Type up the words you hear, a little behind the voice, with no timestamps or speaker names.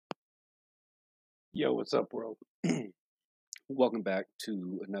Yo, what's up, world? Welcome back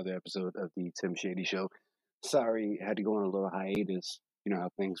to another episode of the Tim Shady Show. Sorry, had to go on a little hiatus. You know how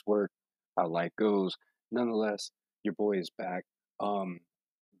things work, how life goes. Nonetheless, your boy is back. Um,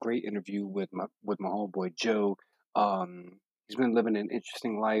 Great interview with my homeboy Joe. He's been living an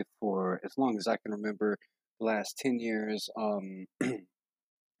interesting life for as long as I can remember, the last 10 years.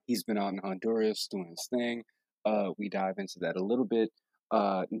 He's been out in Honduras doing his thing. We dive into that a little bit.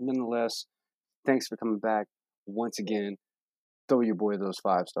 Nonetheless, thanks for coming back once again. Throw your boy those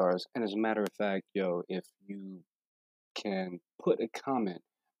 5 stars. And as a matter of fact, yo, if you can put a comment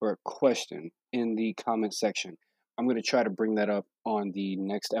or a question in the comment section, I'm going to try to bring that up on the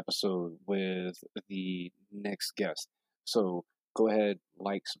next episode with the next guest. So go ahead,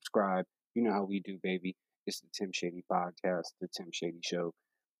 like, subscribe. You know how we do, baby. It's the Tim Shady Podcast, the Tim Shady Show.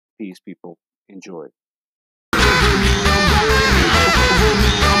 Peace, people. Enjoy.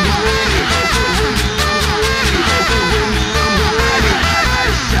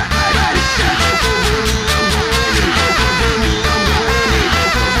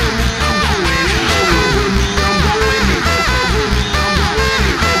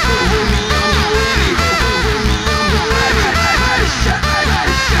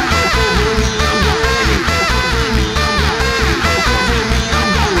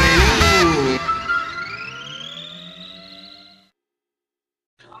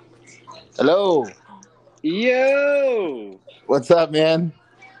 Hello. Yo, What's up, man?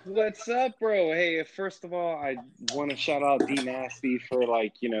 what's up, bro? Hey, first of all, I want to shout out D Nasty for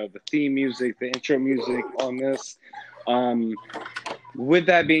the theme music, the intro music on this. With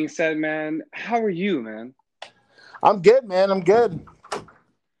that being said, man, how are you, man? I'm good, man. I'm good.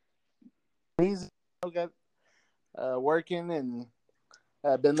 He's got working and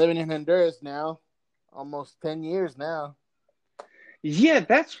been living in Honduras now, almost 10 years now. Yeah,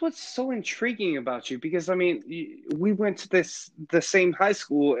 that's what's so intriguing about you because I mean, we went to the same high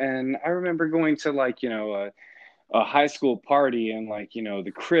school, and I remember going to a high school party and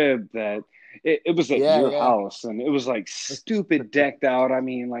the crib that it was at your Yeah. house, and it was like stupid decked out. I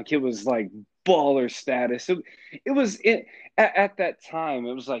mean, like it was like baller status. At that time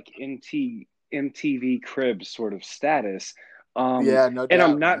it was like MTV crib sort of status. Yeah, no And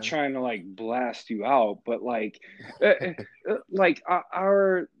I'm doubt, not man. trying to like blast you out, but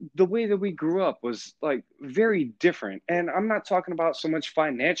our the way that we grew up was like very different. And I'm not talking about so much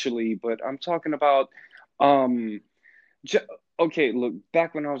financially, but I'm talking about um okay, look,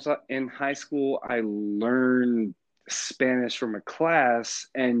 back when I was in high school, I learned Spanish from a class,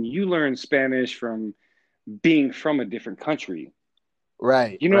 and you learned Spanish from being from a different country.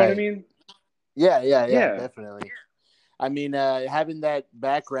 Right, You know what I right. mean? Yeah, Yeah. definitely. I mean, having that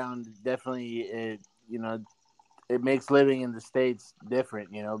background definitely, it makes living in the States different,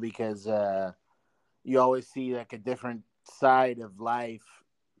 because you always see like a different side of life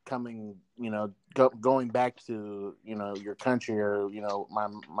coming, going back to, your country or,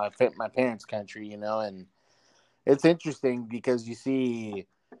 my parents' country, and it's interesting because you see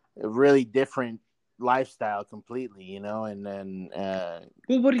a really different lifestyle completely, and then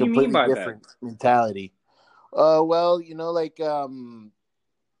Well, what do you mean completely by that? different mentality. Well,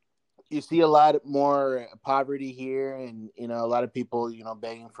 you see a lot more poverty here, and a lot of people,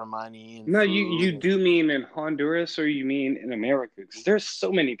 begging for money and No, you food. do mean in Honduras, or you mean in America? Because there's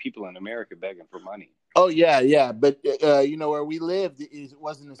so many people in America begging for money. Oh yeah, but where we lived, it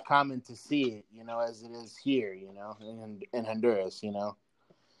wasn't as common to see it, as it is here, in Honduras, and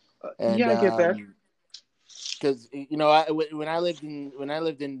Yeah, I get that. because when I lived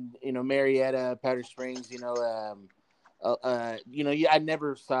in Marietta, Powder Springs, I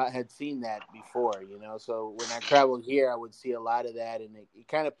never had seen that before, So when I traveled here, I would see a lot of that, and it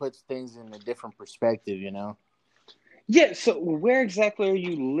kind of puts things in a different perspective. Yeah, so where exactly are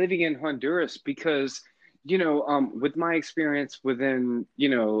you living in Honduras? Because, with my experience within,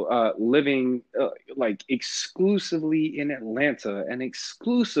 living like exclusively in Atlanta and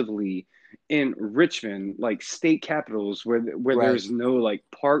exclusively in Richmond, like state capitals where Right, there's no like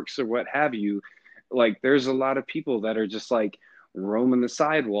parks or what have you, like there's a lot of people that are just like roaming the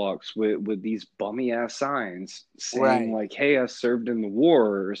sidewalks with these bummy ass signs saying right. like, hey, I served in the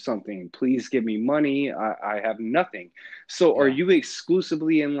war or something, please give me money, I have nothing. So are Yeah. you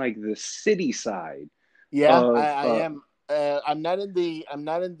exclusively in like the city side Yeah, of I am. I'm not in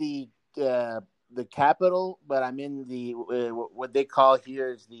the capital, but I'm in the what they call here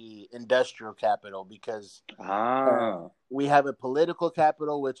is the industrial capital because ah we have a political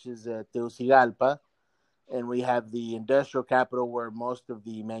capital, which is Tegucigalpa, and we have the industrial capital where most of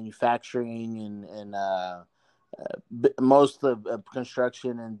the manufacturing and Most of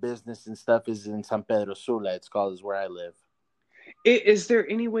construction and business and stuff is in San Pedro Sula. It's called, is where I live. Is there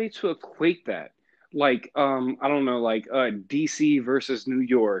any way to equate that? Like, I don't know, like DC versus New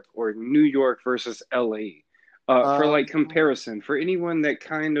York or New York versus LA, for like Um, comparison, for anyone that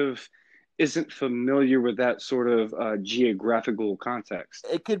kind of isn't familiar with that sort of geographical context.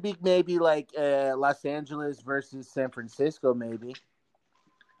 it could be maybe like Los Angeles versus San Francisco, maybe.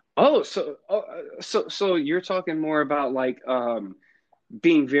 Oh, so you're talking more about like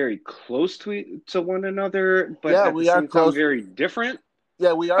being very close to one another, but Yeah, at the we are same time close. very different.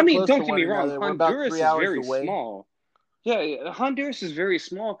 Yeah, we I are mean, close don't to get one me wrong, another. We're about Honduras three is hours very away. small. Yeah, Honduras is very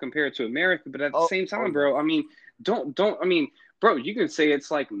small compared to America, but at the Oh, same oh time, yeah. bro, I mean, don't I mean, bro, you can say it's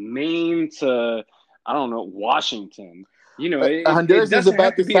like Maine to I don't know, Washington. It Honduras is doesn't have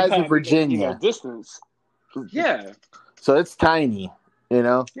about to the be size of about Virginia, distance. Yeah, so it's tiny, you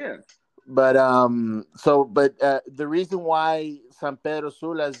know. yeah. But the reason why San Pedro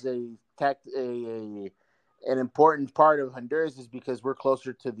Sula is an important part of Honduras is because we're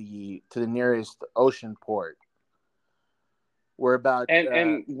closer to the nearest ocean port. We're about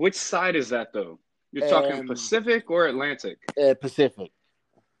And which side is that though? You're talking um Pacific or Atlantic? Pacific.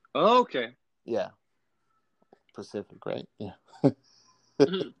 Oh, okay. Yeah, Pacific, right? Yeah.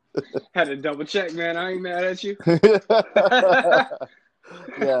 Had to double check, man. I ain't mad at you.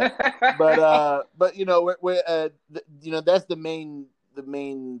 Yeah, but that's the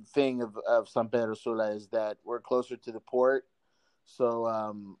main thing of San Pedro Sula is that we're closer to the port.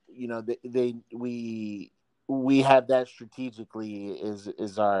 So we have that strategically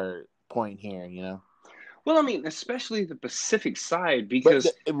is our point here, you know. Well, I mean, especially the Pacific side, But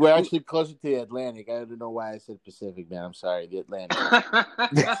because we're actually closer to the Atlantic. I don't know why I said Pacific, man. I'm sorry, the Atlantic.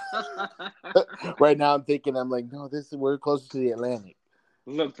 Right now, I'm like, no, we're closer to the Atlantic.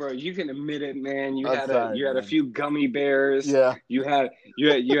 look, bro, you can admit it, man. You I'm had a sorry, you had a man. few gummy bears. Yeah, You had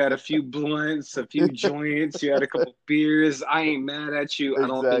a few blunts, a few joints. You had a couple beers. I ain't mad at you. I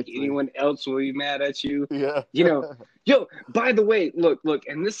don't think exactly. anyone else will be mad at you. Yeah. You know, yo. By the way, look,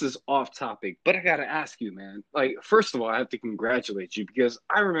 and this is off topic, but I gotta ask you, man. Like, first of all, I have to congratulate you because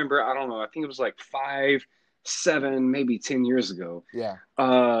I remember. I don't know. I think it was like 5, 7, maybe 10 years ago. Yeah.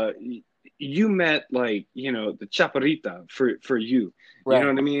 Uh, you met like the chaparrita for you. You know Right.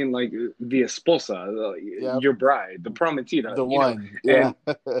 what I mean? Like the esposa, Yep. your bride, the prometida, The one. Yeah.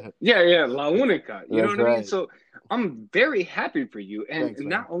 and yeah, la única. You know That's what I mean? right. So I'm very happy for you. And Thanks, man.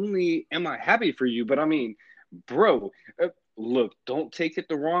 not only am I happy for you, but I mean, bro, look, don't take it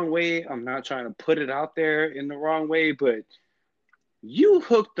the wrong way. I'm not trying to put it out there in the wrong way, but you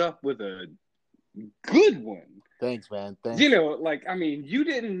hooked up with a good one. Thanks, man. Thanks. Like, I mean, you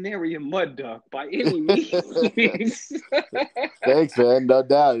didn't marry a mud duck by any means. Thanks, man. No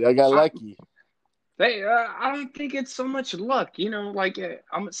doubt. I got I, lucky. I don't think it's so much luck. Like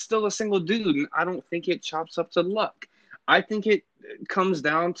I'm still a single dude, and I don't think it chops up to luck. I think it comes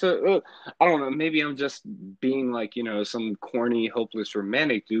down to, I don't know, maybe I'm just being like, some corny, hopeless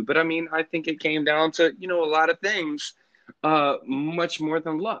romantic dude, but I mean, I think it came down to, a lot of things, much more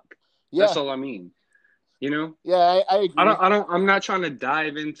than luck. That's Yeah. all I mean. Yeah, I agree. I'm not trying to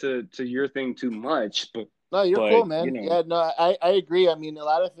dive into your thing too much, but No, you're but cool, man. you know, Yeah, no, I agree. I mean, a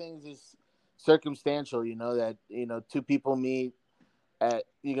lot of things is circumstantial, that, two people meet at,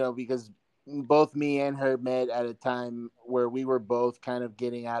 because both me and her met at a time where we were both kind of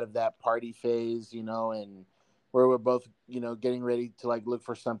getting out of that party phase, and where we're both, getting ready to like look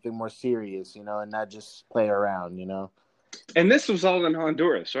for something more serious, and not just play around. and this was all in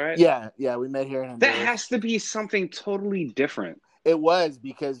Honduras, right? Yeah, we met here in That Honduras. has to be something totally different. It was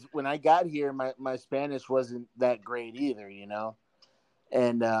because when I got here, my Spanish wasn't that great either,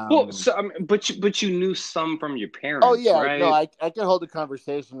 and Well, so but you knew some from your oh parents, yeah, no, right? I could hold a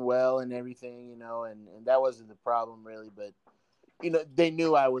conversation well and everything, and that wasn't the problem really, but they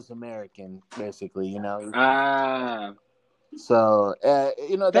knew I was American, basically. Ah, So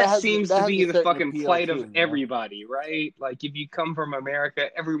that that seems to has a be the certain fucking appeal plight too, of everybody, right? Like if you come from America,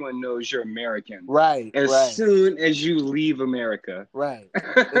 everyone knows you're American. Right, As right, soon as you leave America. right,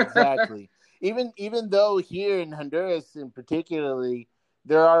 exactly. Even though here in Honduras, in particularly,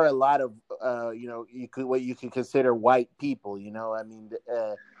 there are a lot of what you could consider white people. I mean,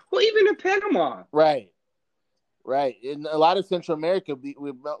 Well, even in Panama. right. Right, in a lot of Central America,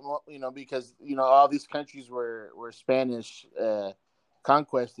 because all these countries were Spanish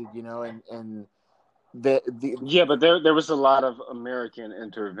conquested, and the Yeah, but there was a lot of American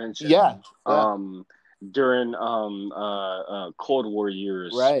intervention. yeah, During Cold War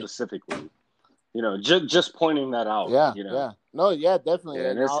years right, specifically. Just pointing that out. Yeah, yeah. No, yeah, definitely.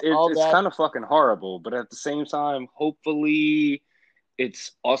 And And all it's that. kind of fucking horrible, but at the same time, hopefully,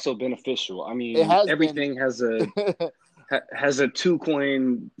 it's also beneficial. I It mean, has been. everything has a two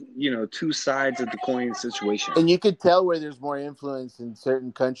sides of the coin situation. And you could tell where there's more influence in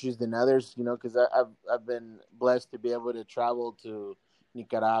certain countries than others, because I've been blessed to be able to travel to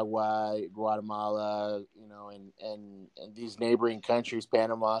Nicaragua, Guatemala, and these neighboring countries,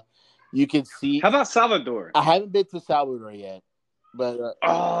 Panama. You could see. How about Salvador? I haven't been to Salvador yet, but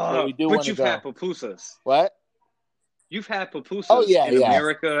we do want But to you've go. had pupusas. What? You've had pupusas yeah, in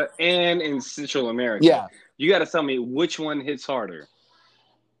America and in Central America. Yeah. You got to tell me which one hits harder.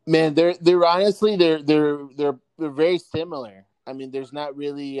 Man, they're honestly they're very similar. I mean, there's not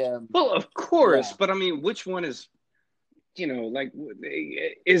really. Well, of course, but I mean, which one is, like,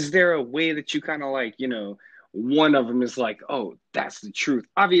 is there a way that you kind of like, one of them is like, oh, that's the truth.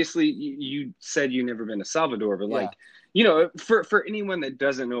 Obviously, you said you've never been to Salvador, but like, for anyone that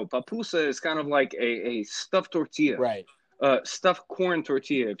doesn't know, papusa is kind of like a stuffed tortilla, right? Stuffed corn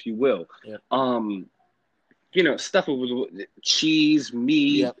tortilla, if you will. Yeah. Stuff it with cheese,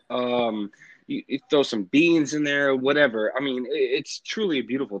 meat. Yep. You throw some beans in there, whatever. I mean, it's truly a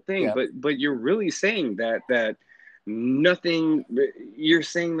beautiful thing. Yep. But you're really saying that nothing. You're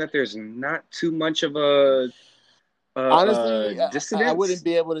saying that there's not too much of a honestly dissidence? I wouldn't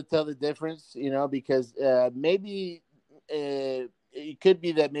be able to tell the difference, because maybe it could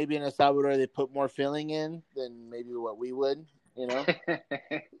be that maybe in El Salvador they put more filling in than maybe what we would. No,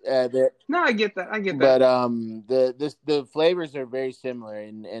 I get that. But the flavors are very similar,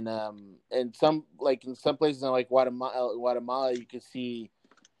 and some, like in some places like Guatemala, you can see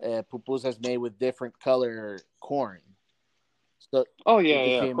pupusas made with different color corn. So of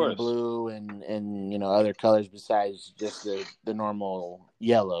in course, blue and other colors besides just the normal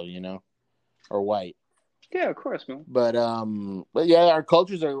yellow, or white. Yeah, of course, man. But yeah, our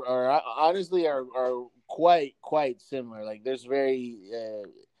cultures are honestly are quite similar. Like there's very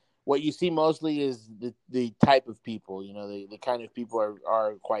what you see mostly is the type of people. The kind of people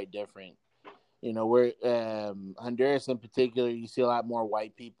are quite different. Where Honduras in particular, you see a lot more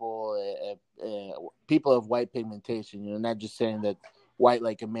white people, people of white pigmentation. Not just saying that white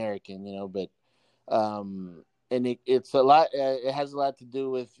like American, but and it's a lot. It has a lot to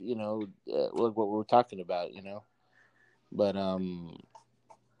do with what we're talking about, But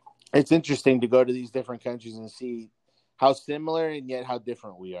it's interesting to go to these different countries and see how similar and yet how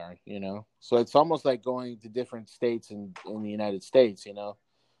different we are, So it's almost like going to different states in the United States,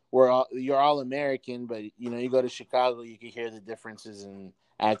 you're all American, but you go to Chicago, you can hear the differences in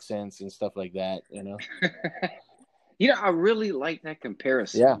accents and stuff like that, I really like that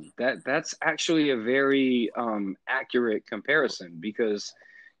comparison. Yeah. That's actually a very accurate comparison because,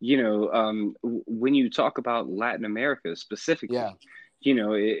 when you talk about Latin America specifically,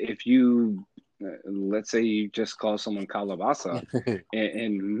 if you let's say you just call someone calabaza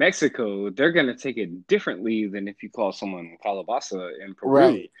in Mexico, they're going to take it differently than if you call someone calabaza in Peru.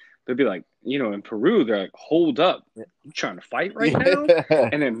 Right. They'll be like, in Peru, they're like, hold up, you trying to fight right now?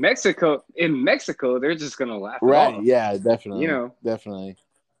 And in Mexico, they're just going to laugh it off. Right, yeah, definitely. Definitely.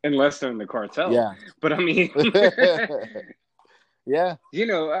 Unless they're in the cartel. Yeah. But I mean, yeah.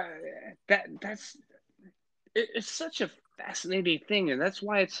 It's such a fascinating thing, and that's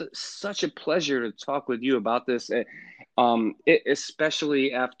why it's such a pleasure to talk with you about this.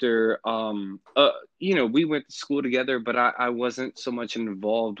 Especially after we went to school together, but I wasn't so much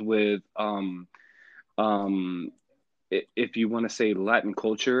involved with if you want to say Latin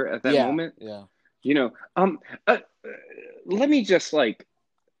culture at that moment. Yeah. Let me just like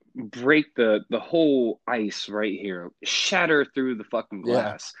break the whole ice right here, shatter through the fucking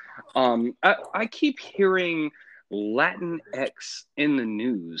glass. I keep hearing Latinx in the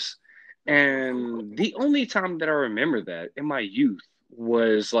news, and the only time that I remember that in my youth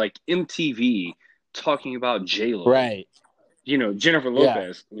was like MTV talking about J-Lo, right? Jennifer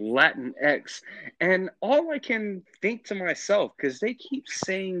Lopez, Latinx, and all I can think to myself, because they keep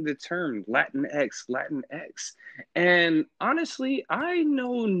saying the term Latinx, and honestly, I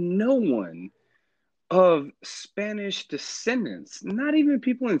know no one of Spanish descendants, not even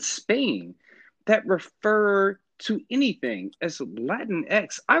people in Spain, that refer to anything as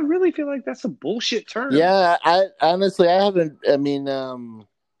Latinx. I really feel like that's a bullshit term. Yeah, I honestly, I haven't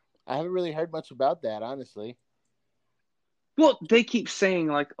really heard much about that, honestly. Well, they keep saying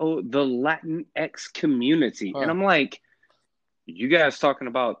like, oh, the Latinx community. And I'm like, you guys talking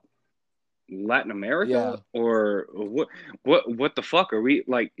about Latin Yeah, America or what the fuck are we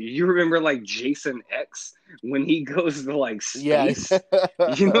like? You remember like Jason X when he goes to like yeah, space?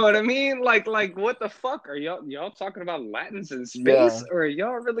 You know what I mean? Like what the fuck are y'all talking about Latins in space, yeah. or are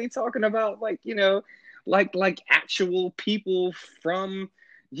y'all really talking about like like actual people from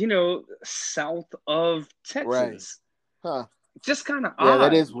south of Right. Texas? Huh. Just kind of Yeah,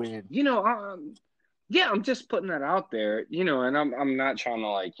 that odd. is weird. Yeah, I'm just putting that out there, and I'm not trying to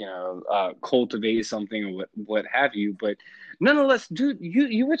like, cultivate something or what have you, but nonetheless, dude,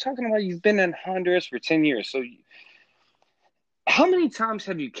 you were talking about you've been in Honduras for 10 years. So how many times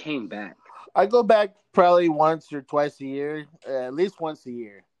have you came back I go back probably once or twice a year, at least once a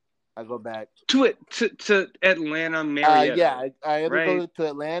year. I go back. to Atlanta, Yeah, Marietta, I either right? go to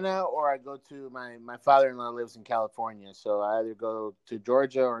Atlanta or I go to my father-in-law lives in California, so I either go to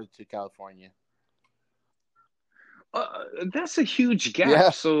Georgia or to California. That's a huge Yeah,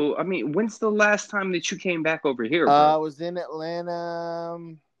 gap. So, I mean, when's the last time that you came back over here, bro? I was in Atlanta.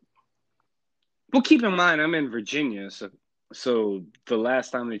 Well, keep in mind, I'm in Virginia, so the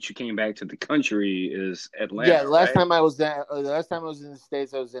last time that you came back to the country is Yeah, Atlanta, the last right? time I was there, the last time I was in the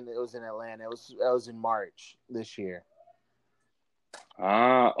States, it was in Atlanta. I was in March this year.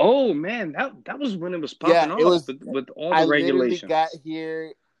 Oh man, that was when it was Yeah, popping it off was. with all the I literally got regulations.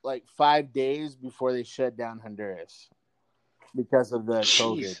 here like 5 days before they shut down Honduras because of the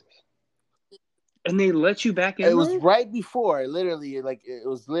COVID. Jesus. And they let you back It in was though? right before, literally, like it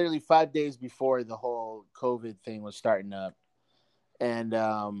was literally 5 days before the whole COVID thing was starting up, and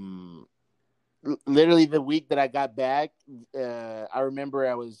literally the week that I got back, I remember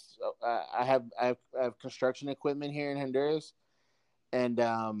I have construction equipment here in Honduras, and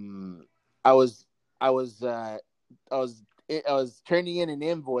I was I was I was I was turning in an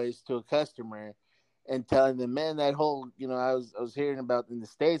invoice to a customer and telling them, man, that whole I was hearing about in the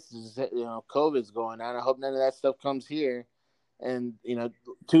States is COVID's going on. I hope none of that stuff comes here. And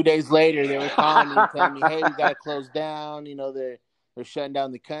 2 days later, they were calling me and telling me, hey, we got to close down. They're shutting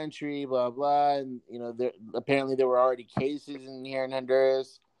down the country, blah blah. And apparently there were already cases in here in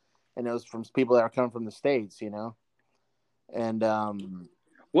Honduras, and it was from people that are coming from the States. And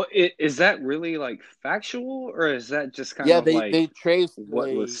Well, is that really like factual, or is that just kind yeah, of like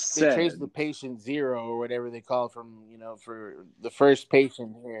what was they traced the said? patient zero or whatever they call it from for the first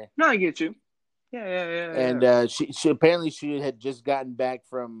patient here. No, I get you. Yeah, yeah, yeah, And yeah. she apparently she had just gotten back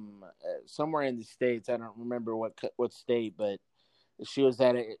from somewhere in the States. I don't remember what state, but she was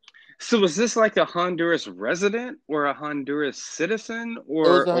at it. So was this like a Honduras resident or a Honduras citizen It was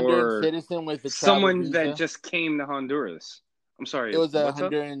or a Honduran or citizen with a travel someone that visa. just came to Honduras? I'm It sorry, was a what's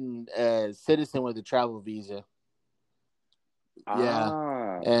up? Honduran citizen with a travel visa. Yeah,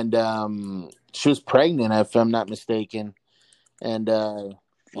 Ah, and she was pregnant, if I'm not mistaken. And yeah,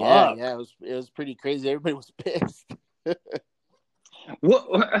 fuck. yeah, it was pretty crazy. Everybody was pissed.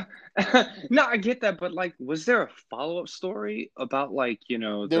 What? No, I get that, but like, was there a follow-up story about like,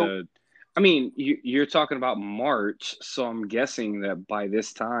 There, I mean, you're talking about March, so I'm guessing that by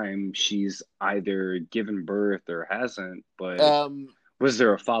this time she's either given birth or hasn't, but um, was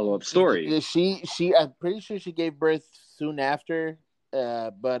there a follow-up story? I'm pretty sure she gave birth soon after.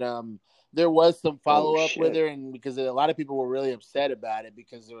 But there was some Oh follow up with shit. her, and because a lot of people were really upset about it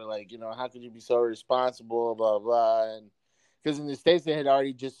because they were like, how could you be so irresponsible, blah blah, and because in the States it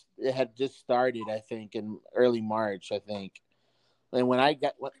had just started, I think, in early March, I think, and when I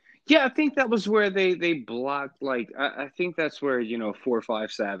got what. Yeah, I think that was where they blocked. Like, I think that's where 4 or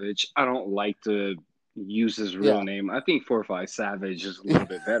 5 Savage. I don't like to use his real Yeah. name. I think 4 or 5 Savage is a little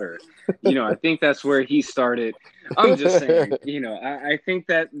bit better. I think that's where he started. I'm just saying. I think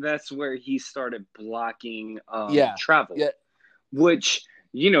that's where he started blocking Yeah, travel, yeah, which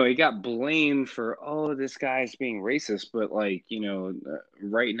he got blamed for. Oh, this guy's being racist, but like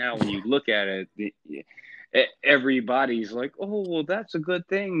right now when you look at it. Everybody's like, oh, well, that's a good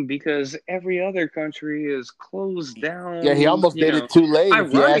thing because every other country is closed yeah. He down. almost did it too late,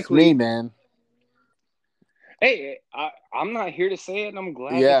 if you ask me, Ironically, man. hey, I'm not here to say it, and I'm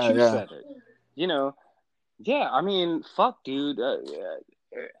glad that Yeah, you yeah, said it. You know, yeah, I mean, fuck, dude.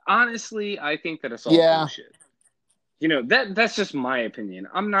 Honestly, I think that it's all yeah, bullshit. That's just my opinion.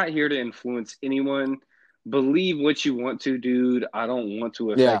 I'm not here to influence anyone. Believe what you want to, dude. I don't want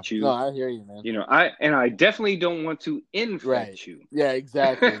to yeah. affect No, you. I hear you, man. I definitely don't want to Right. infect you. Yeah,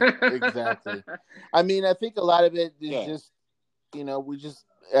 exactly. Exactly. I mean, I think a lot of it is Yeah. just, we just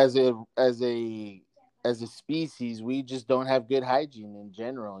as a species, we just don't have good hygiene in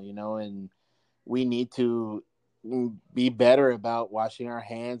general, and we need to be better about washing our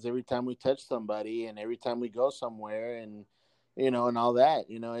hands every time we touch somebody and every time we go somewhere and and all that.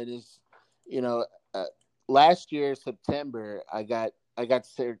 It is you know, last year September, I got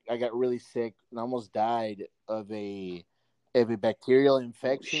sick. I got really sick and almost died of a bacterial Oh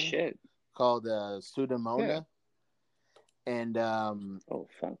infection shit. called Yeah. Pseudomonas, and Oh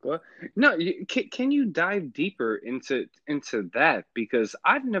fuck. No, can you dive deeper into that because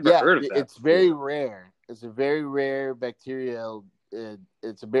I've never yeah, heard of that it's very before. rare. It's a very rare bacterial.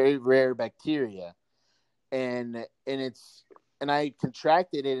 It's a very rare bacteria, and it's and I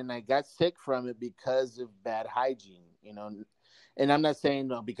contracted it and I got sick from it because of bad hygiene. And I'm not saying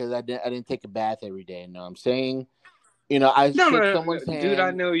no because I didn't take a bath every day. No, I'm saying I No, shook no, no, someone's dude, I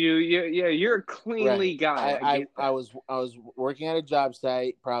hand. know you. Yeah, yeah, you're a Right. cleanly guy. I get that. I was working at a job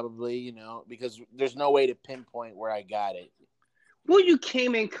site probably, because there's no way to pinpoint where I got it. Well, you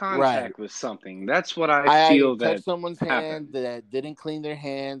came in Right. contact with something. That's what I I feel that touched someone's hand happened. that didn't clean their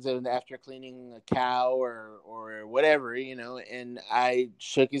hands and after cleaning a cow or whatever, and I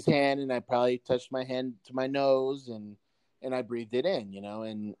shook his hand and I probably touched my hand to my nose and I breathed it in,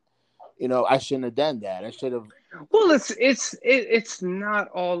 and I shouldn't have done that. I should have. Well, it's not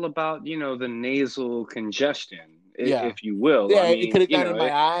all about the nasal congestion, Yeah. if you will. I Yeah, it could mean, have gone in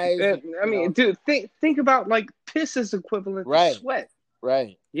my eyes, I mean, dude, think about like piss is equivalent to Right. sweat.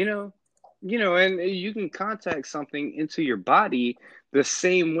 Right. You know, and you can contact something into your body the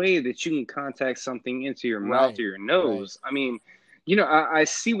same way that you can contact something into your mouth or Right. your Right. nose. I mean, I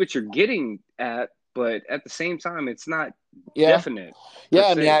see what you're getting at, but at the same time, it's not Yeah. definite per Yeah,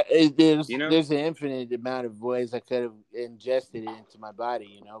 I mean, se. there's You know. there's an infinite amount of ways I could have ingested it into my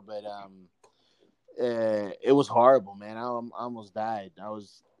body, but it was horrible, man. I almost died. I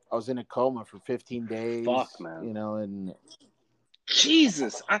was in a coma for 15 days, Fuck, man. and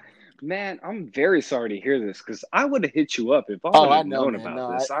Jesus, man, I'm very sorry to hear this because I would have hit you up if I oh, would I have know, known man. about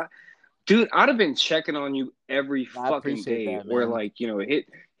No, this. Dude, I'd have been checking on you every I fucking appreciate day, that, or man. like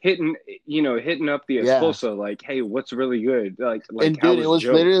hitting up the Yeah, esposa, like, hey, what's really good? Like and how dude, was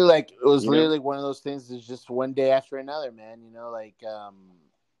Joe? it was You know? literally one of those things. It's just one day after another, man.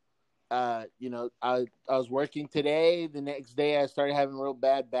 I was working today. The next day, I started having real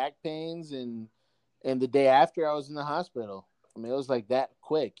bad back pains, and the day after, I was in the hospital. I mean, it was like that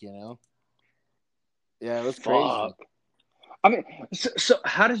quick. Yeah, it was crazy. Fuck. I mean, so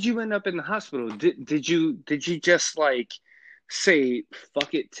how did you end up in the hospital? Did you just like say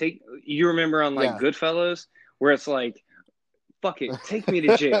fuck it? You remember on like Yeah. Goodfellas where it's like fuck it, take me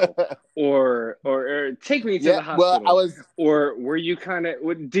to jail, or take me to Yeah. the Well, I hospital, was or were you kind of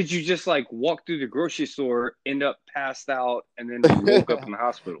did you just like walk through the grocery store, end up passed out, and then you woke up in the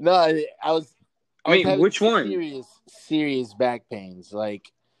hospital? no, I I was mean, having which one? serious back pains.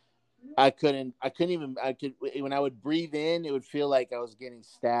 Like I couldn't even. I could when I would breathe in, it would feel like I was getting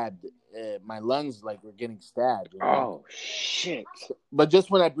stabbed. My lungs like were getting stabbed. Oh shit! But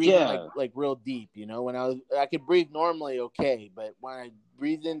just when I breathe in Yeah. like real deep, when I could breathe normally, okay, but when I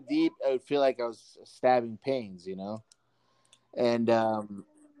breathed in deep, I would feel like I was stabbing pains. And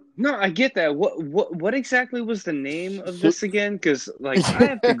No, I get that. What exactly was the name of so, this again? Because like I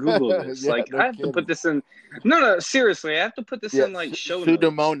have to Google this. yeah, Like no I have to put kidding. this in. No, no, seriously, I have to put this Yeah, in like show notes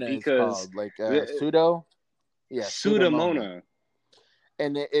Pseudomonas is because called like the pseudo. Yeah, Pseudomonas, Pseudomonas.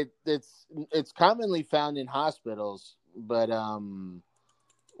 and it's commonly found in hospitals, but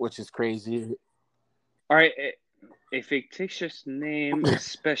which is crazy. All right, a fictitious name,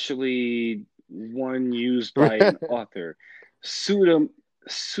 especially one used by an author. Pseudo,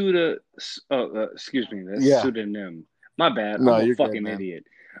 pseudo. Excuse me, that's Yeah, pseudonym. My bad. no, I'm a you're good, fucking man. idiot.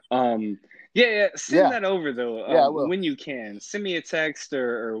 Yeah, yeah. Send Yeah, that over though. yeah, I will. When you can, send me a text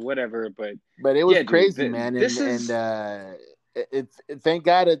or whatever. But But it was yeah, dude, crazy, man, this and is. thank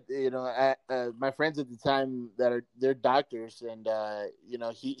God, my friends at the time that they're doctors, and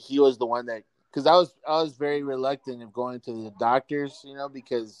he was the one that because I was very reluctant of going to the doctors,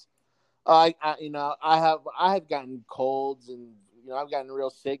 because I have gotten colds and I've gotten real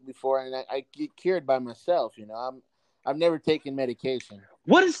sick before, and I get cured by myself. I've never taken medication.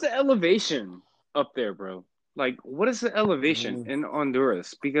 What is the elevation up there, bro? Like, what is the elevation Mhm. in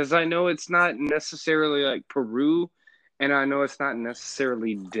Honduras? Because I know it's not necessarily like Peru, and I know it's not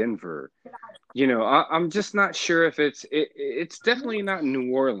necessarily Denver. I'm just not sure if it's definitely not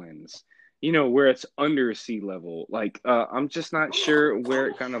New Orleans. Where it's under sea level. Like, I'm just not sure where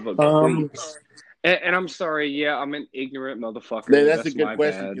it kind of Um, equates. And I'm sorry, yeah, I'm an ignorant motherfucker. that's a That's good my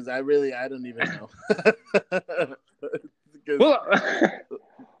question bad. because I don't even know. Because Well,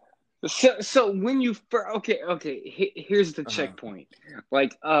 so when you first, okay, here's the checkpoint.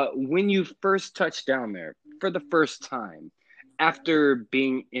 Like, when you first touched down there for the first time after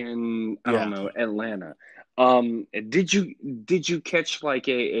being in, I don't yeah, know, Atlanta, did you catch like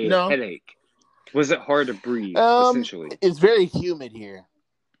a no, headache? Was it hard to breathe? Essentially. It's very humid here.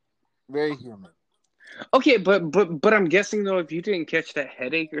 Very humid. Okay, but I'm guessing though, if you didn't catch that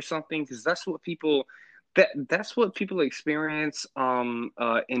headache or something, because that's what people experience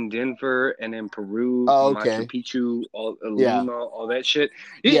in Denver and in Peru, Oh, Machu okay. Picchu, Yeah. Lima, all that shit.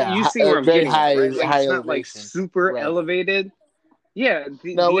 You Yeah. see where I'm Very getting at, right? Like high it's not like elevation. super Right. elevated. Yeah,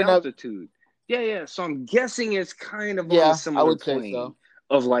 No, the we're not. altitude. Yeah. So I'm guessing it's kind of on a Yeah, I similar would say plane so.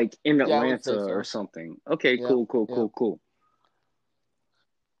 of like in Yeah, I would Atlanta say or so. something. Okay, Yeah. Yeah. cool.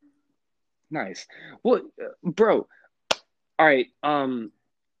 Nice. Well, bro. All right.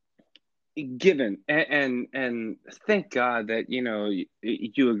 Given and thank God that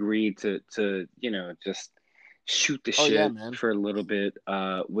you agreed to just shoot the Oh yeah, shit man. for a little bit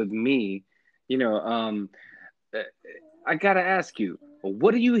with me. You know, uh, I gotta ask you,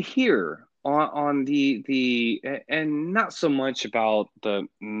 what do you hear on the and not so much about the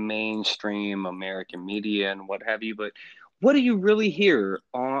mainstream American media and what have you, but what do you really hear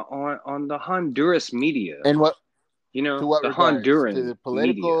on the Honduras media? And what to what The regards? To Honduran the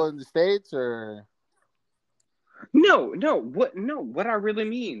political media. in the states, or What I really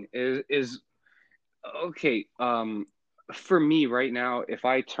mean is okay, for me right now, if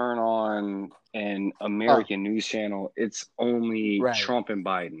I turn on an oh, American news channel, it's only right? Trump and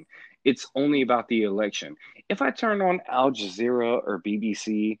Biden. It's only about the election. If I turn on Al Jazeera or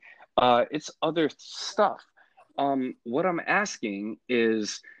BBC, it's other stuff. What I'm asking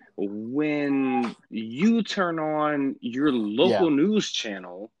is when you turn on your Yeah. local news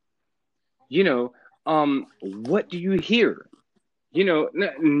channel, you know, what do you hear?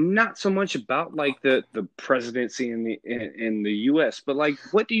 Not so much about like the presidency in the U.S., but like,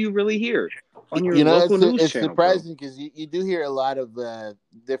 what do you really hear on your local news It's channel, bro? surprising because you do hear a lot of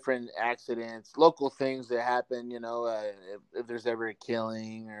different accidents, local things that happen. If there's ever a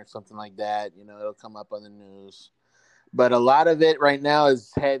killing or something like that, it'll come up on the news. But a lot of it right now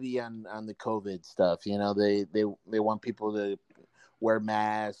is heavy on the COVID stuff. They want people to wear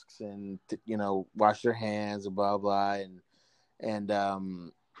masks and wash their hands and blah blah and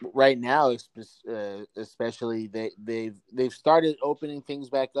right now especially they've started opening things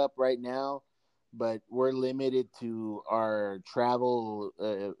back up right now, but we're limited to our travel.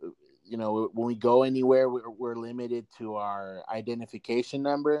 When we go anywhere, we're limited to our identification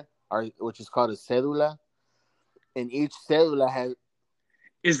number, which is called a cédula, and each cédula has.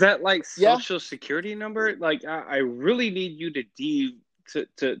 Is that like Yeah. social security number? Like, I really need you to deep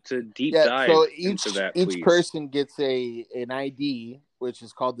Yeah, dive so into each that, each please. person gets an ID, which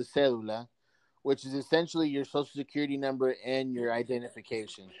is called the cédula, which is essentially your social security number and your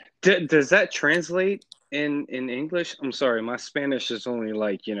identification. Does that translate in English? I'm sorry, my Spanish is only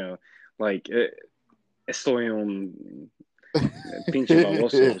like like estoy un pinche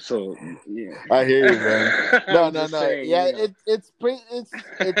baboso. So yeah, I hear you, man. No, I'm no, just no. saying, Yeah, it's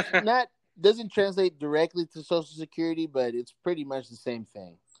not doesn't translate directly to Social Security, but it's pretty much the same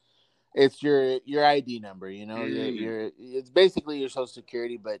thing. It's your ID number. Mm. It's basically your Social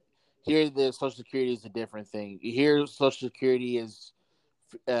Security, but here the Social Security is a different thing. Here Social Security is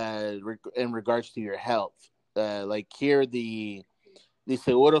in regards to your health. Like here the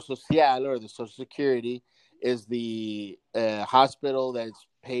Seguro Social, or the Social Security, is the hospital that's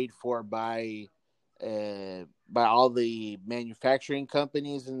paid for by all the manufacturing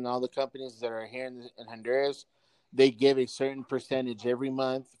companies and all the companies that are here in Honduras. They give a certain percentage every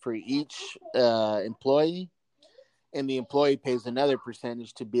month for each employee, and the employee pays another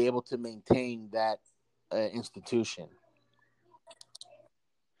percentage to be able to maintain that institution.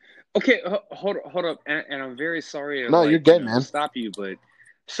 Okay, hold up, and I'm very sorry to No, you're like good, man. stop you, but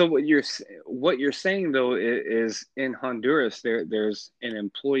so what you're saying though is in Honduras there's an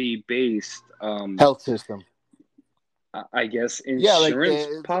employee based Health system. I guess Yeah, like insurance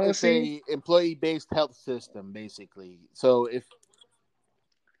it's policy. a employee based health system, basically. So if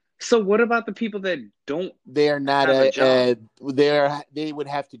So what about the people that don't they are not have a job? they would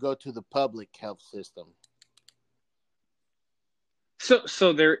have to go to the public health system.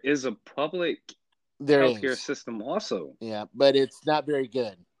 So there is a public There healthcare is, system also, yeah, but it's not very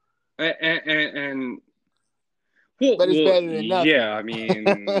good. and well, But it's better than yeah, I nothing,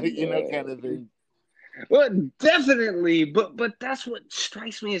 mean, kind of thing. well, definitely, but that's what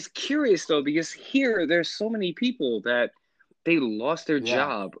strikes me as curious though, because here there's so many people that they lost their Yeah,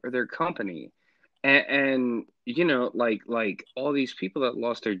 job or their company, and like all these people that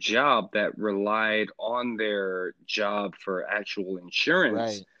lost their job that relied on their job for actual insurance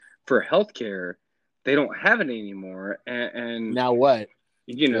right. for healthcare, they don't have it anymore, and Now what?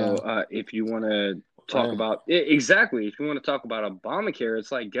 Yeah, if you want to talk about exactly. If you want to talk about Obamacare,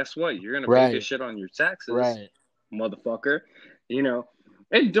 it's like, guess what? You're gonna pay this shit on your taxes, motherfucker. You know,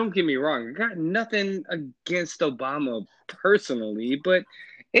 and don't get me wrong, I got nothing against Obama personally, but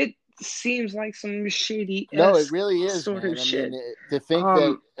it seems like some shady No, it really is, sort man. of I shit. mean, to think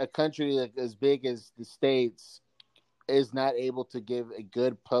that a country like as big as the States is not able to give a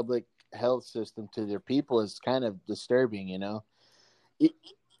good public health system to their people is kind of disturbing, you know.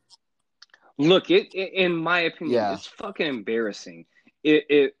 Look, in my opinion, it's fucking embarrassing.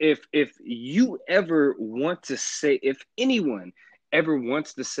 If you ever want to say, if anyone ever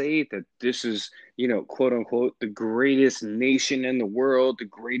wants to say that this is, you know, quote unquote, the greatest nation in the world, the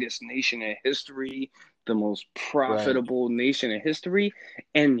greatest nation in history, the most profitable nation in history,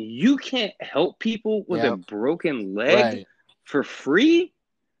 and you can't help people with a broken leg for free,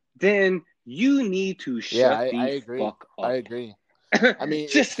 then you need to shut the fuck up. I agree. I mean,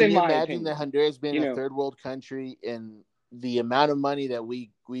 just can in you my imagine opinion, that Honduras being you a know, third world country and the amount of money that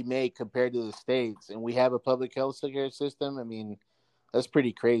we make compared to the States, and we have a public health care system? I mean, that's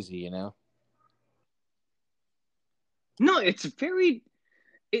pretty crazy, you know? No, it's very,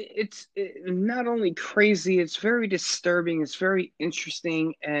 it's not only crazy, it's very disturbing, it's very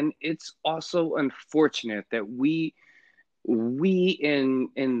interesting, and it's also unfortunate that we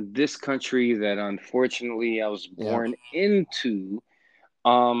in this country that unfortunately I was born into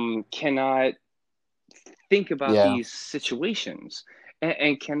cannot think about these situations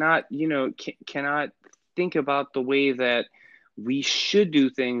and cannot, you know, cannot think about the way that we should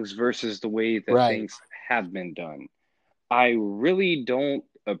do things versus the way that things have been done. I really don't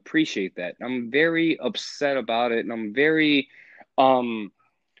appreciate that. I'm very upset about it, and I'm very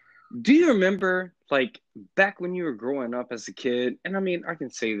do you remember, like, back when you were growing up as a kid? And I mean, I can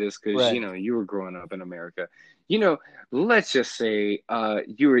say this because, you know, you were growing up in America. You know, let's just say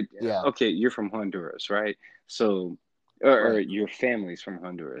you were, okay, you're from Honduras, right? So, or your family's from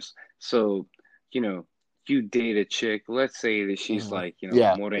Honduras. So, you know, you date a chick. Let's say that she's like, you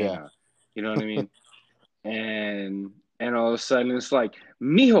know, morena. You know what I mean? And all of a sudden it's like,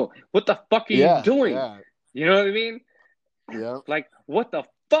 mijo, what the fuck are you doing? You know what I mean? Yeah. Like, what the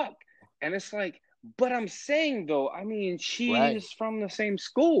fuck? And it's like, but I'm saying though, I mean, she's from the same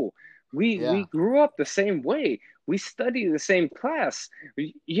school. We grew up the same way. We study the same class.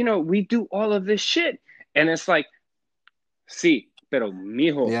 You know, we do all of this shit. And it's like, sí, pero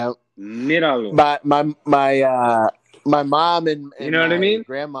mijo, míralo. My mom and you know what I mean?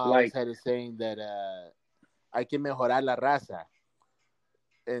 Grandma always had a saying that hay que mejorar la raza.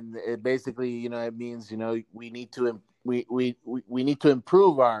 And it basically, you know, it means, you know, we need to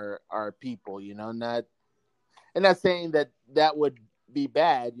improve our people, you know, not saying that would be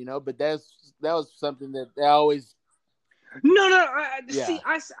bad, you know, but that was something that they always. No, see,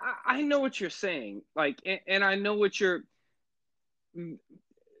 I know what you're saying, like, and I know what you're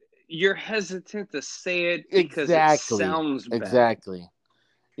hesitant to say it because it sounds bad. Exactly.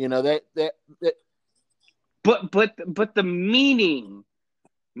 You know, that but the meaning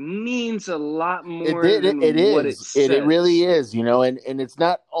means a lot more than what it says. It really is, you know, and it's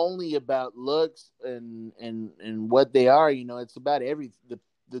not only about looks and what they are, you know, it's about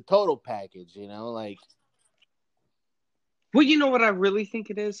the total package, you know, like. Well, you know what I really think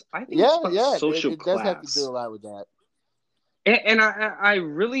it is? I think it's about social class. It does have to do a lot with that. And I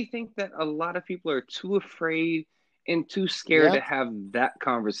really think that a lot of people are too afraid and too scared to have that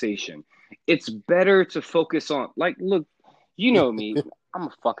conversation. It's better to focus on, like, look, you know me, I'm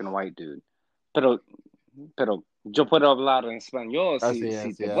a fucking white dude. Pero yo puedo hablar en español si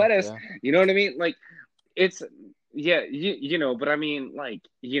te puedes. Yeah. You know what I mean? Like, it's, you know, but I mean, like,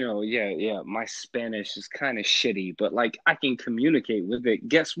 you know, my Spanish is kind of shitty, but, like, I can communicate with it.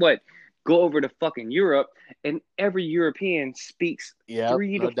 Guess what? Go over to fucking Europe, and every European speaks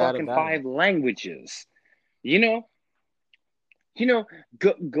 3 to fucking 5 languages. You know,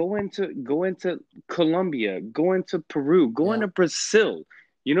 go into Colombia, go into Peru, go into Brazil.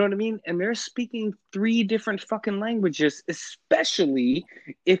 You know what I mean? And they're speaking 3 different fucking languages, especially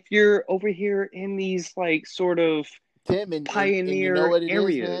if you're over here in these, like, sort of pioneer you know what it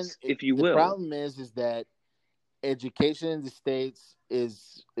areas, is, if you will. The problem is that education in the States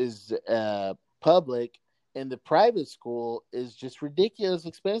is public, and the private school is just ridiculous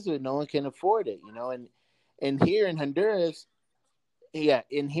expensive. No one can afford it, you know. And here in Honduras,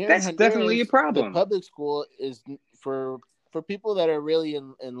 that's definitely a problem. The public school is for people that are really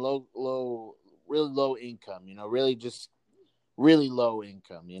in really low income, you know, really low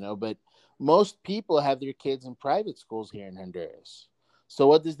income, you know. But most people have their kids in private schools here in Honduras. So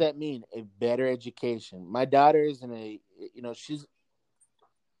what does that mean? A better education. My daughter is in a, you know, she's.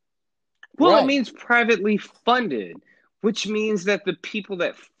 Well, it Right. means privately funded, which means that the people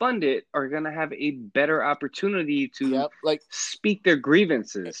that fund it are going to have a better opportunity to Yep. Like speak their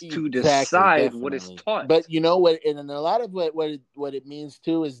grievances, to exactly, decide what is definitely. taught. But you know what? And a lot of what it means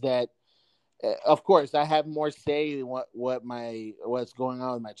too is that, of course, I have more say in what's going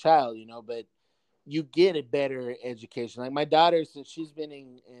on with my child. You know, but you get a better education. Like my daughter, since she's been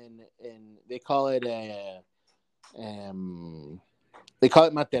in they call it a um they call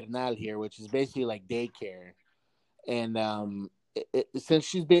it maternal here, which is basically like daycare. And since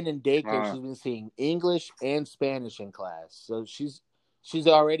she's been in daycare, Uh, she's been seeing English and Spanish in class. So she's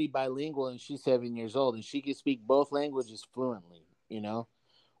already bilingual, and she's 7 years old, and she can speak both languages fluently. You know,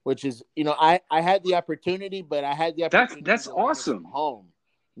 which is, I had the opportunity, but I had the opportunity that's to learn it from awesome. home,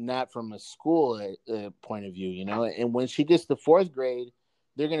 not from a school point of view. You know, and when she gets to fourth grade,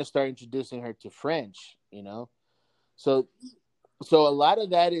 they're going to start introducing her to French. You know, so so a lot of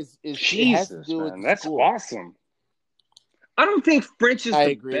that is it has to Jesus, do with man, the that's school. awesome. I don't think French is I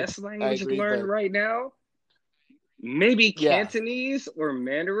the agree. best I language to agree, learn but right now. Maybe yeah, Cantonese or no,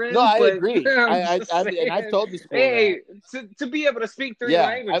 Mandarin, I but agree. I'm just And I've saying, told the school that. hey, to be able to speak three Yeah,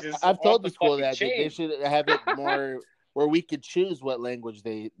 languages I've off told the the school fucking that they chain. should have it more where we could choose what language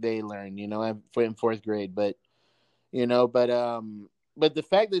they learn. You know, in fourth grade, but but the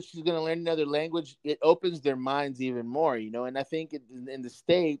fact that she's going to learn another language, it opens their minds even more. You know, and I think in the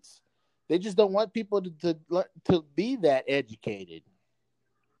States, they just don't want people to be that educated.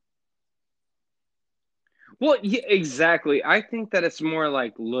 Well, yeah, exactly. I think that it's more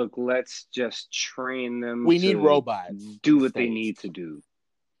like, look, let's just train them We need to robots in do the what they States. need to do.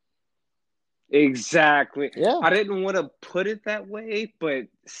 Exactly. Yeah, I didn't want to put it that way, but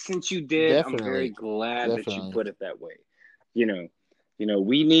since you did, I'm very definitely, glad that you definitely. put it that way. You know,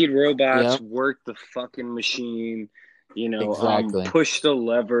 we need robots, Yeah, work the fucking machine, exactly. push the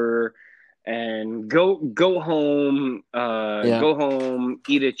lever and Yeah, go home,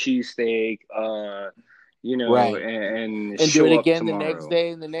 eat a cheesesteak, right. and And do it show up again the next tomorrow. day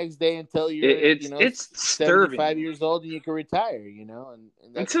and the next day until It, you're, it's it's 75 disturbing years old and you can retire, and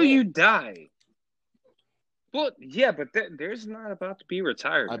that's until it. you die. Well, yeah, but there's not about to be I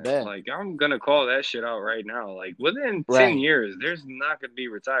retirement. bet. Like, I'm gonna call that shit out right now. Like, within 10 Right. years, there's not gonna be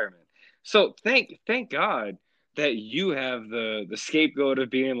retirement. So thank God that you have the scapegoat of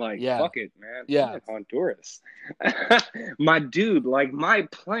being like, Yeah. fuck it, man. I'm Yeah. in Honduras. My dude, like, my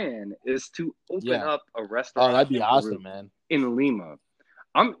plan is to open Yeah. up a Oh, restaurant that'd be in Peru, awesome, man. in Lima.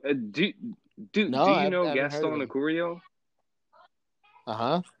 I'm No, do you know I haven't heard of Gaston him. Acurio?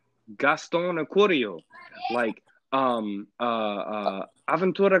 Uh-huh. Gaston Acurio, like Aventura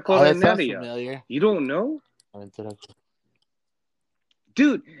Oh, that sounds Culinaria. familiar. You don't know, Introduction.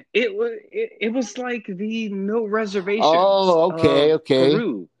 dude? It was like the no reservations Oh, okay, of okay.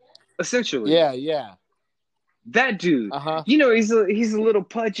 Peru, essentially. Yeah, yeah. That dude, Uh-huh. he's a little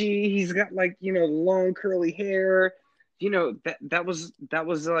pudgy. He's got, like, long curly hair. That was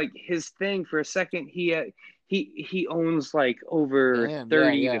like his thing for a second. He owns like over Damn, yeah,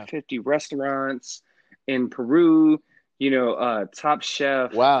 30 to yeah. 50 restaurants in Peru. Top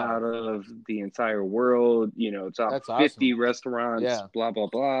chef Wow. out of the entire world. Top That's 50 awesome. restaurants. Yeah. Blah blah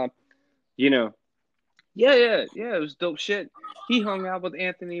blah. You know, yeah. It was dope shit. He hung out with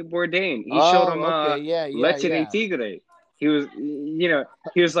Anthony Bourdain. He showed him Oh, okay. Yeah, yeah, Leche de yeah. Tigre. He was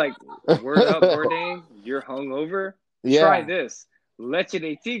like, "Word up, Bourdain, you're hungover. Try Yeah, this Leche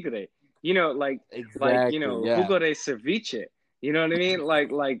de Tigre. exactly. Yeah. Jugo de ceviche. You know what I mean?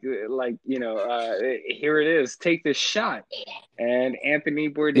 Here it is. Take this shot." And Anthony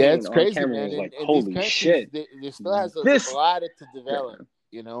Yeah, Bourdain it's on crazy, camera man. was like, In these "Holy countries, shit, there still has a this." lot to develop,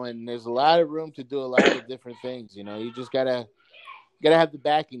 and there's a lot of room to do a lot of different things. You just gotta have the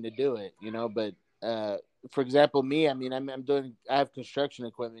backing to do it. But for example, me, I mean, I have construction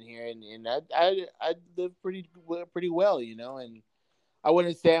equipment here, and I live pretty well, and I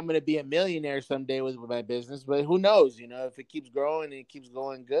wouldn't say I'm going to be a millionaire someday with my business, but who knows? If it keeps growing and it keeps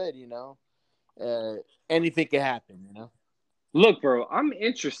going good, uh, anything can happen. Look, bro, I'm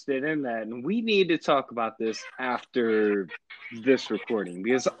interested in that, and we need to talk about this after this recording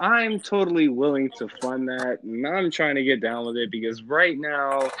because I'm totally willing to fund that, and I'm trying to get down with it because right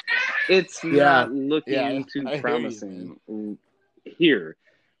now it's Yeah, not yeah, looking too I hear you, man. promising here.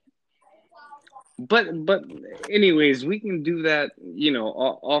 But anyways, we can do that,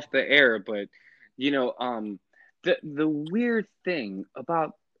 off the air. But the weird thing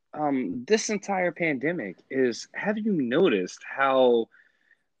about this entire pandemic is, have you noticed how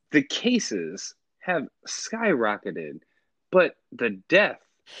the cases have skyrocketed, but the death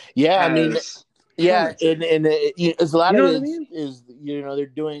Yeah, I mean, has Yeah, performances. and it's a lot You of know it what I mean? is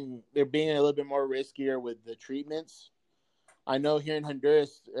they're being a little bit more riskier with the treatments. I know here in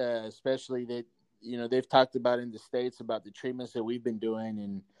Honduras, especially that they've talked about in the States about the treatments that we've been doing,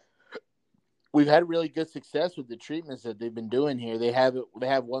 and we've had really good success with the treatments that they've been doing here. They have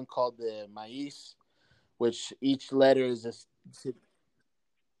one called the maíz, which each letter is a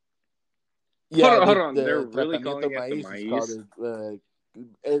Hold yeah, on, hold the on. They're the really tratamiento calling it the maíz is called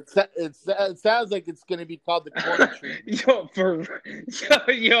maíz. it sounds like it's going to be called the corn treatment.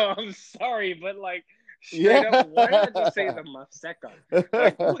 I'm sorry, but like straight Yeah. up, why not just say the maseca?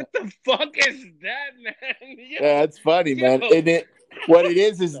 Like, what the fuck is that, man? Yeah, that's funny, man. Yo. And what it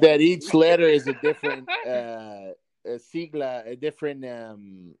is No. that each letter is a different a sigla, a different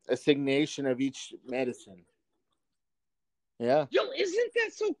assignation of each medicine. Yeah. Yo, isn't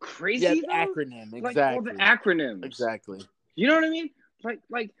that so Yeah, crazy the though? acronym, Like all the exactly. acronyms. Exactly. You know what I mean?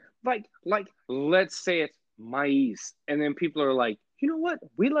 Like, let's say it's maíz, and then people are like, you know what?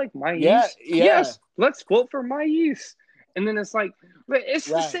 We like Yeah, maíz. yeah. Yes, let's vote for maíz. And then it's like, it's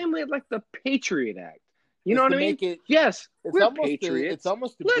the Right. same way like the Patriot Act. You It's know what to I mean? make it Yes, it's we're almost patriots. to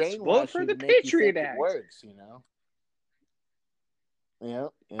Let's vote brainwash for you the to make you Patriot think it Act. works, Yeah.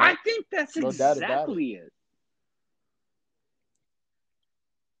 I think that's No doubt about it. exactly it.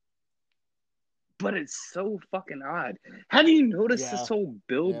 But it's so fucking odd. Have you noticed Yeah. this whole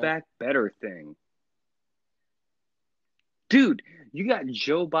Build Yeah. Back Better thing? Dude, you got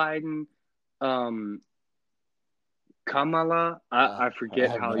Joe Biden, Kamala. I forget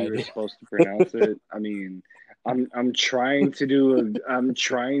have how no you were idea. supposed to pronounce it. I mean, I'm trying to do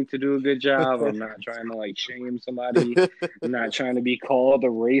a good job. I'm not trying to like shame somebody. I'm not trying to be called a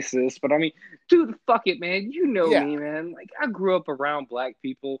racist. But I mean, dude, fuck it, man. You know Yeah. me, man. Like I grew up around black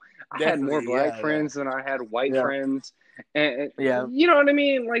people. I had more Definitely, black yeah. friends than I had white Yeah. friends. And Yeah. you know what I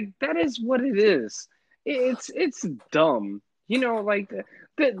mean? Like that is what it is. It's dumb. You know, like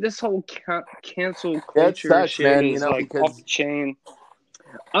this whole cancel That culture sucks, shit man, is like off the because chain.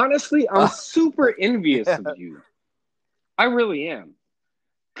 Honestly, I'm super envious yeah. of you. I really am.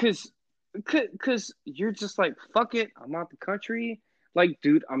 Cause you're just like, fuck it, I'm out the country. Like,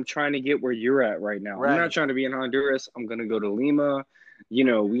 dude, I'm trying to get where you're at right now. I'm not Right. trying to be in Honduras. I'm gonna go to Lima. You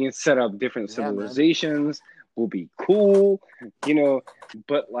know, we can set up different Yeah, man. civilizations. We'll be cool. You know,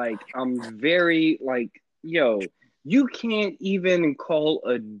 but like, I'm very like, yo, you can't even call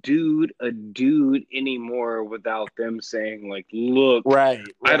a dude anymore without them saying like, look, Right.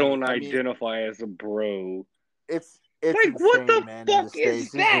 I don't I mean, identify as a bro. it's Like, what insane, the man. In the fuck is States,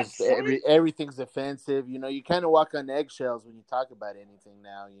 it's that, just son? everything's offensive. You kind of walk on eggshells when you talk about anything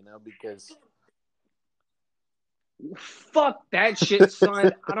now. Because Fuck that shit,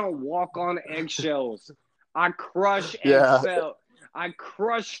 son. I don't walk on eggshells. I crush yeah, Excel. I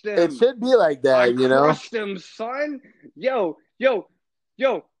crush them. it should be like that. I crush them, son. Yo.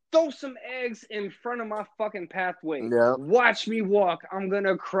 Throw some eggs in front of my fucking pathway. Yeah. Watch me walk. I'm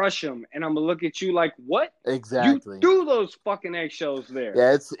gonna crush them, and I'm gonna look at you like, what? Exactly. You threw those fucking eggshells there.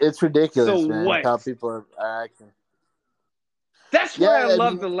 Yeah, it's ridiculous, So man. what? How people are acting. That's why I Yeah,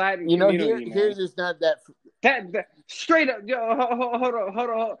 love the Latin community, here man. there's not that. That straight up, yo, hold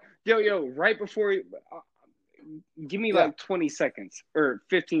on, yo, right before you, give me Yeah. like 20 seconds or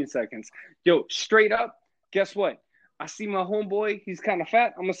 15 seconds. Yo, straight up, guess what? I see my homeboy, he's kind of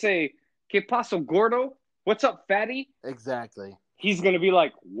fat. I'm gonna say, ¿Qué paso, gordo? What's up, fatty? Exactly. He's gonna be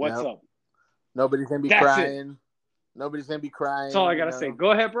like, what's Yep. up? Nobody's gonna be That's crying. Nobody's gonna be crying. That's all I gotta say. Go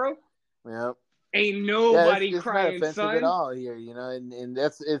ahead, bro. Yep. Ain't nobody it's crying, not offensive son. at all here, and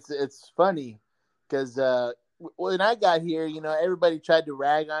that's it's funny because when I got here, everybody tried to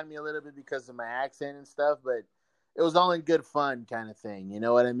rag on me a little bit because of my accent and stuff, but it was all in good fun kind of thing. You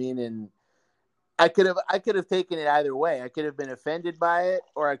know what I mean? And I could have taken it either way. I could have been offended by it,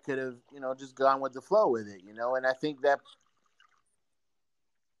 or I could have just gone with the flow with it. And I think that.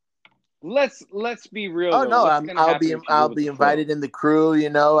 Let's be real. Oh though. no, I'll be invited in the crew.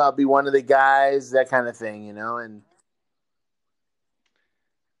 I'll be one of the guys, that kind of thing. And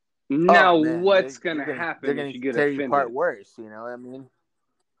now man, what's gonna happen They're gonna if you get tear offended? you apart worse. You know what I mean?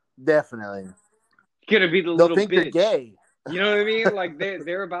 Definitely. Gonna be the They'll little think bitch. you're gay. You know what I mean? Like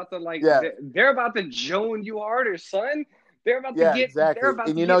they're about to Yeah. they're about to joan you harder, son. They're about to Yeah, get exactly. they're about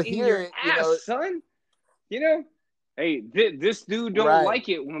And to get in your ass, son. Hey, this dude don't Right. like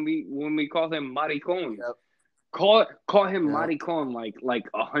it when we call him maricon. Yep. Call him Yep. maricon like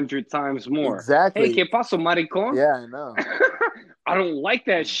 100 times more. Exactly. Hey, ¿qué pasó, maricon? Yeah, I know. I don't like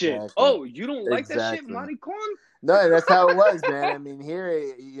that shit. Exactly. Oh, you don't like that shit, Exactly. maricon? No, that's how it was, man. I mean, here,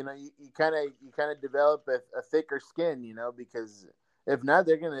 you kind of develop a thicker skin, because If not,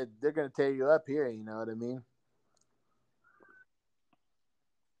 they're gonna tear you up here. You know what I mean?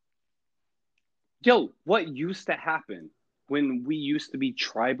 Yo, what used to happen when we used to be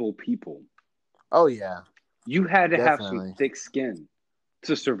tribal people? Oh yeah, You had to have some definitely. thick skin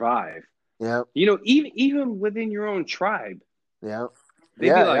to survive. Yep. Even within your own tribe, Yep. they'd be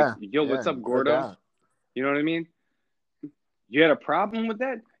Yeah. like, Yeah. "Yo, what's Yeah. up, No Gordo?" doubt. You know what I mean? You had a problem with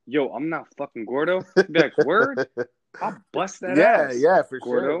that? Yo, I'm not fucking Gordo. You'd be like, "Word? I'll bust that Yeah. ass, Yeah. For sure,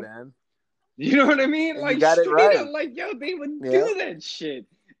 Gordo." man. You know what I mean? And you Like got it straight up, right. like yo, they would Yeah. do that shit,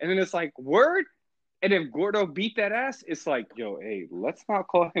 and then it's like, "Word." And if Gordo beat that ass, it's like, yo, hey, let's not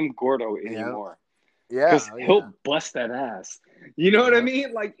call him Gordo Yeah. anymore. Yeah. Because Oh, yeah. he'll bust that ass. You know what I Yep.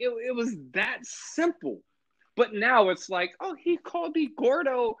 mean? Like it was that simple. But now it's like, oh, he called me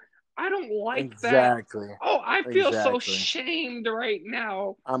Gordo. I don't like that. Exactly. Oh, I feel so Exactly. shamed right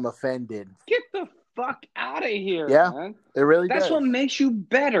now. I'm offended. Get the fuck out of here, Yeah. man. It really That's does. what makes you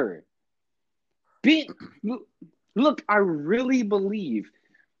better. Look, I really believe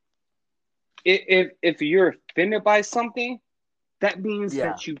if you're offended by something, that means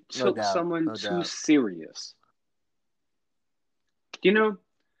Yeah. that you No took doubt. someone No too doubt. serious. You know,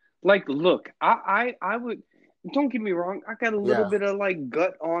 like, look, I would. Don't get me wrong. I got a little Yeah. bit of like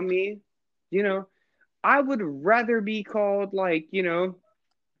gut on me. You know, I would rather be called like,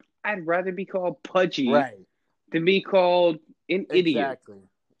 I'd rather be called pudgy Right. than be called an idiot. Exactly.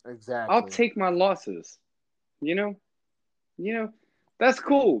 Exactly. I'll take my losses. You know, you know, that's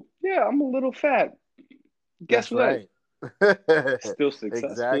cool. Yeah, I'm a little fat. Guess That's what? right. Still successful.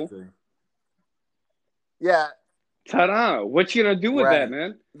 Exactly. Yeah. Ta-da! What you gonna do with that, Right.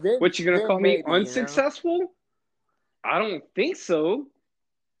 man? Then, What you gonna call me maybe, unsuccessful? I don't think so.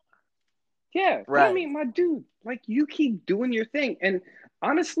 Yeah, but I Right. mean, my dude, like you keep doing your thing, and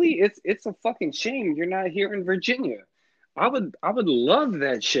honestly, it's a fucking shame you're not here in Virginia. I would love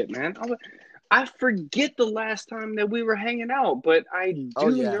that shit, man. I forget the last time that we were hanging out, but I Oh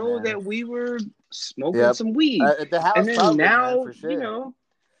do yeah, know man. that we were smoking Yep. some weed, At the and house, then probably, man, now, for sure.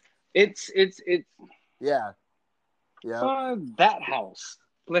 it's Yeah. Yep. that house.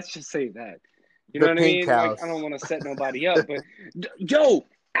 Let's just say that. You know The what I pink mean? Like I don't house. want to set nobody up, but yo,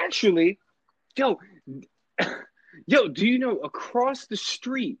 actually, yo, yo, do you know across the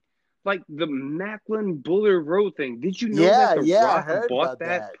street, like the Macklin Bullard Road thing? Did you know that Yeah. The Yeah. I Rock heard bought about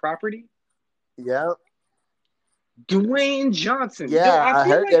that that. property? Yep. Dwayne Johnson. Yo, Yeah. I I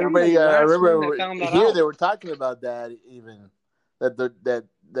feel heard like I'm the everybody. I last one that remember found that here out. they were talking about that even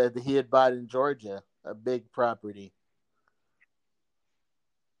that he had bought in Georgia a big property.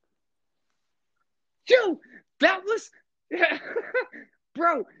 Yo, that was,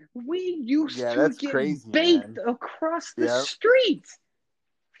 bro. We used Yeah, to that's get crazy, baked man. across the Yep. street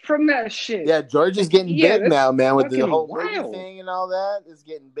from that shit. Yeah, Georgia's getting Yeah, big that's now, man, with the fucking whole movie wild. thing and all that. It's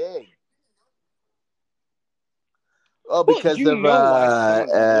getting big. Oh, Well, because you of know why some of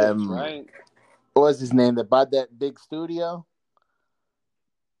that is, right? what was his name that bought that big studio?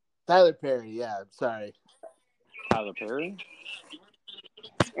 Tyler Perry. Yeah, sorry. Tyler Perry?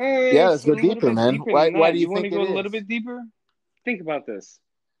 Yeah, let's It's a go little deeper, bit man. deeper Why? than Why that. do you You want to think it go a little is? bit deeper? Think about this.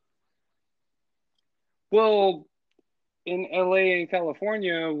 Well, in LA and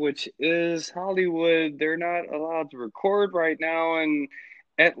California, which is Hollywood, they're not allowed to record right now, and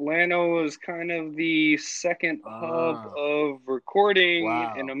Atlanta is kind of the second hub Ah, of recording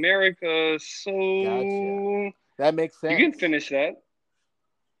in wow, America. gotcha. So That makes you can sense. finish that.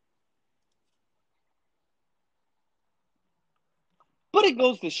 But it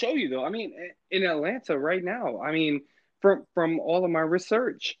goes to show you, though. I mean, in Atlanta right now, I mean, from all of my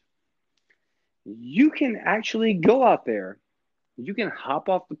research, you can actually go out there. You can hop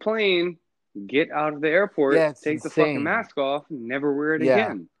off the plane, get out of the airport, Yeah, it's take the fucking insane. mask off, never wear it Yeah,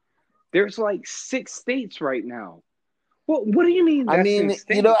 again. There's like 6 states right now. Well, what do you mean I that's mean,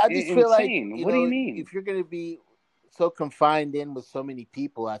 I just feel like insane? What do you mean? if you're gonna be so confined in with so many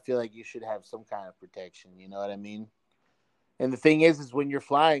people, I feel like you should have some kind of protection. You know what I mean? And the thing is when you're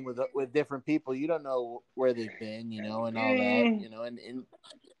flying with different people, you don't know where they've been, and all that, and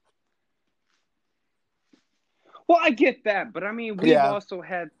Well, I get that, but I mean, we've yeah, also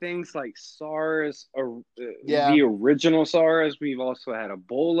had things like SARS, or yeah, the original SARS. We've also had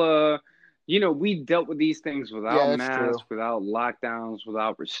Ebola. We dealt with these things yeah, without that's true. masks, without lockdowns,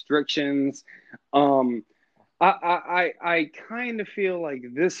 without restrictions. Um, I kind of feel like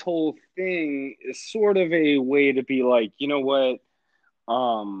this whole thing is sort of a way to be like, you know what?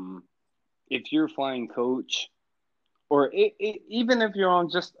 Um, if you're flying coach, or even if you're on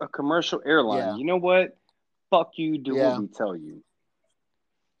just a commercial airline, Yeah, you know what? Fuck you, do what yeah, we tell you.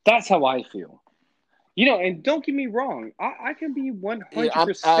 That's how I feel. And don't get me wrong, I can be Yeah,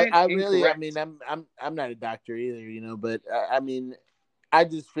 100% I really, I mean, incorrect. I'm not a doctor either, but I mean, I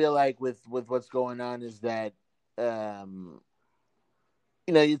just feel like with what's going on is that, um,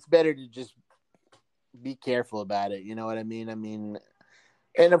 it's better to just be careful about it. You know what I mean? I mean,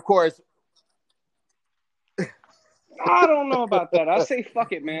 and of course, I don't know about that. I say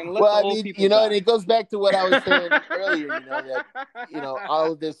fuck it, man. Let well, the I old mean, people and die. it goes back to what I was saying earlier. That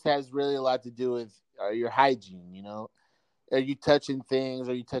all of this has really a lot to do with your hygiene. Are you touching things?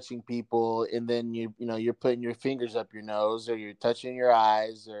 Are you touching people? And then you're putting your fingers up your nose, or you're touching your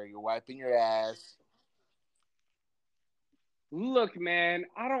eyes, or you're wiping your ass. Look, man,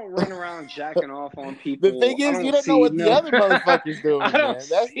 I don't run around jacking off on The thing people. I is, you don't don't know see what the no other motherfucker's I doing, don't man.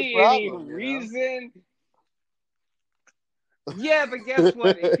 That's the see any problem. reason. Yeah, but guess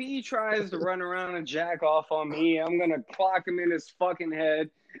what? If he tries to run around and jack off on me, I'm gonna clock him in his fucking head.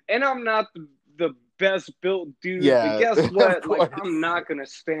 And I'm not the best built dude, but Yeah, guess of what? Like, course. I'm not gonna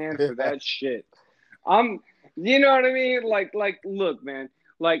stand for Yeah. that shit. I'm, you know what I mean? Like, look, man.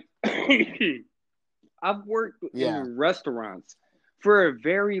 Like, I've worked Yeah. in restaurants for a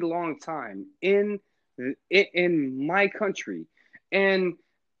very long time in my country, and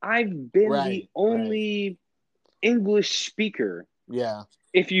I've been the Right. Right. only English speaker, Yeah.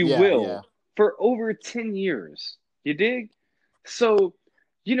 if you Yeah. Yeah. will, for over 10 years. You dig? So,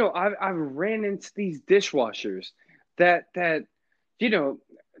 I've ran into these dishwashers that you know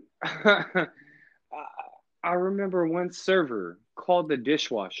I I remember one server called the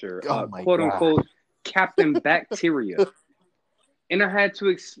dishwasher, Oh my quote god. unquote, Captain Bacteria. And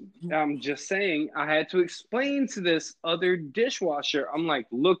I'm just saying, I had to explain to this other dishwasher. I'm like,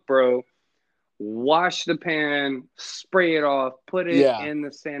 look, bro, wash the pan, spray it off, put it Yeah. in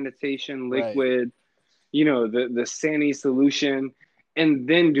the sanitation Right. liquid, the Sani solution, and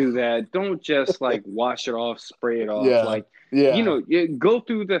then do that. Don't just like wash it off, spray it off. Yeah. Like, Yeah. you go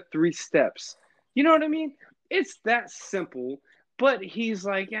through the 3 steps. You know what I mean? It's that simple. But he's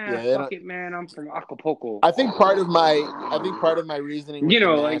like, yeah, Yeah. They fuck don't. it, man. I'm from Acapulco. I think part of my reasoning with the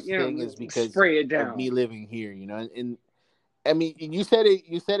Like, mask thing is because spray it of me down. living here. And I mean, you said it.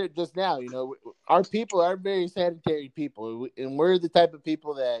 You said it just now. Our people are very sanitary people, and we're the type of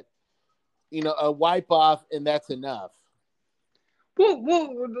people that a wipe off and that's enough. Well,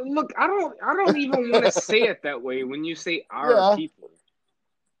 look, I don't even want to say it that way when you say our Yeah, people.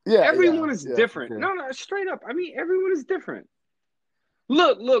 yeah, yeah, Everyone is yeah, for different. sure. No, no, straight up. I mean, everyone is different.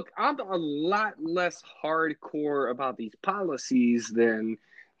 Look, I'm a lot less hardcore about these policies than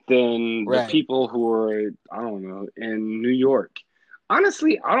the Right, people who are, I don't know, in New York.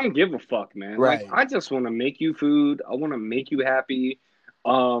 Honestly, I don't give a fuck, man. Like, right. I just want to make you food. I want to make you happy.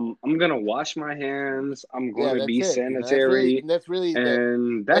 I'm gonna wash my hands. I'm Yeah, gonna that's be it. That's really, sanitary, that's really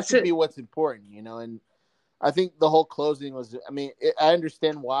and that that's should be it. what's important. And I think the whole closing was. I mean, I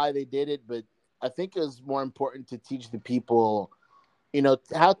understand why they did it, but I think it was more important to teach the people,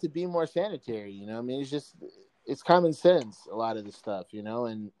 how to be more sanitary. I mean, it's common sense. A lot of the stuff,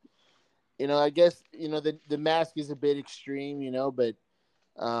 and I guess the mask is a bit extreme, but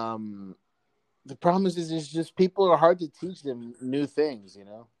um, the problem is it's just people are hard to teach them new things.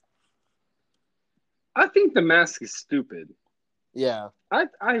 I think the mask is stupid. Yeah,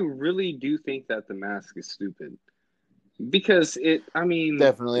 I really do think that the mask is stupid because I mean,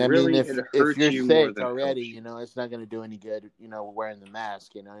 definitely. I mean, really, if it if hurts you're you more sick than it already, helps you. it's not going to do any good. Wearing the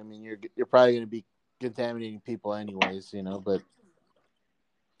mask. I mean, you're probably going to be contaminating people anyways. But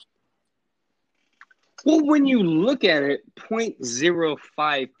Well, when you look at it,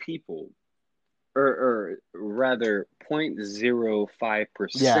 0.05 people, or rather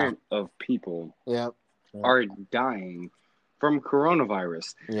yeah, 0.05% of people yeah, yeah, are dying from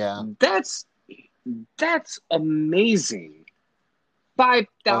coronavirus. yeah. That's that's amazing.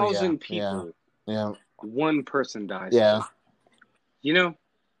 Oh yeah, 5,000 yeah, people, yeah, one person dies yeah. from. You know,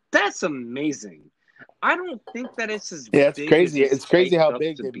 that's amazing. I don't think that it's as Yeah, it's big as crazy. it's It's crazy hyped how up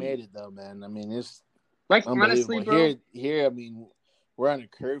big to they made be. it, though, man. I mean, it's Like, honestly, unbelievable. bro, Here, I mean, we're on a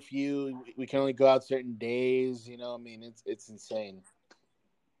curfew. We can only go out certain days. I mean, it's insane.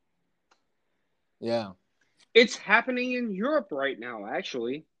 Yeah, it's happening in Europe right now,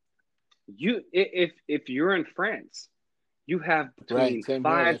 actually. If you're in France, you have right. between Same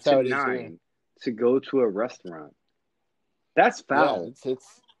here. five That's to how it is here. nine to go to a restaurant. That's Yeah, foul.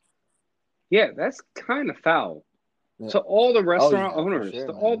 it's Yeah, that's kind of foul. yeah. To all the Oh restaurant yeah, for owners, sure,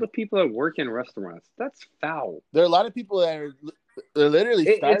 to all man. the people that work in restaurants, that's foul. There are a lot of people that are they're literally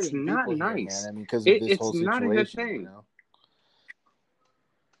It's starving not people here, man. nice. I mean, because of this It's whole not a good situation. thing.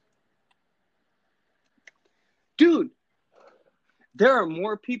 Dude, there are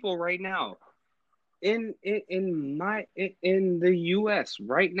more people right now in the U.S.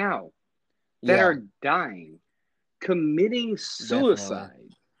 right now that Yeah, are dying, committing definitely.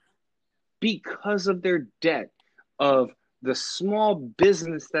 suicide because of their debt of the small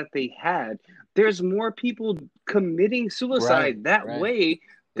business that they had. There's more people committing Right, suicide that right. way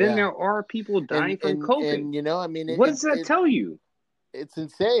than Yeah. there are people And dying from and COVID. and I mean, What does that tell you? it's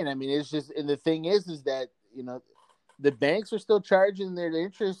insane. I mean, it's just, and the thing is that the banks are still charging their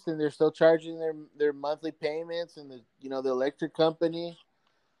interest, and they're still charging their monthly payments, and the electric company,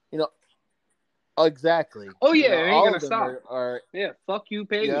 you know, exactly. Oh yeah, it ain't All gonna of them stop. are Yeah, fuck you,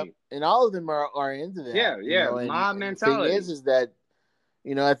 pay yep, me. and all of them are into that, Yeah, yeah, mob and the thing mentality. is that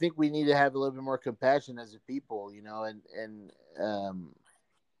I think we need to have a little bit more compassion as a people, and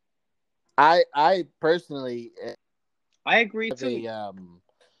I personally I agree have too.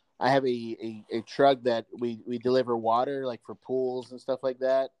 I have a truck that we deliver water, like for pools and stuff like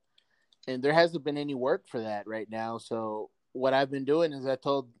that, and there hasn't been any work for that right now. So what I've been doing is I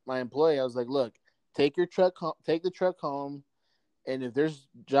told my employee, I was like, look, take the truck home, and if there's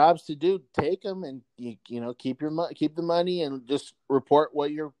jobs to do, take them, and keep the money, and just report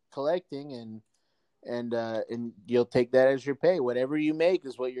what you're collecting, and you'll take that as your pay. Whatever you make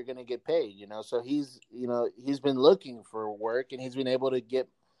is what you're going to get paid. So he's been looking for work, and he's been able to get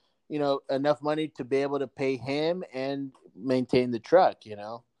enough money to be able to pay him and maintain the truck.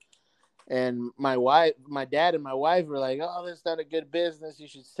 And my dad and my wife were like, "Oh, that's not a good business. You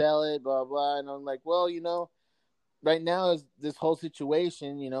should sell it." Blah blah. And I'm like, "Well, right now is this whole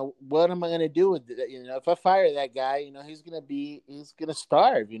situation. What am I gonna do with it? If I fire that guy, he's gonna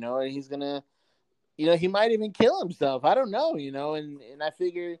starve. And he's gonna, he might even kill himself. I don't know. And I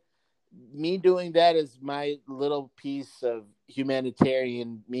figure me doing that is my little piece of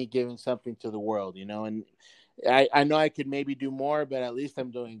humanitarian, me giving something to the world. And I know I could maybe do more, but at least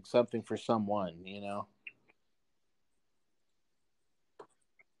I'm doing something for someone.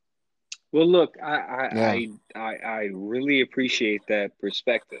 Well, look, Yeah. I really appreciate that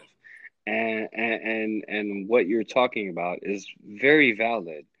perspective, and what you're talking about is very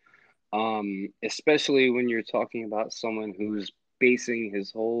valid. Especially when you're talking about someone who's basing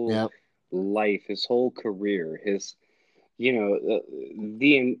his whole Yeah. life, his whole career, his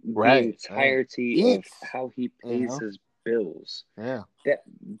the Right. Right. entirety of Eats. how he You pays know. his bills. Yeah. That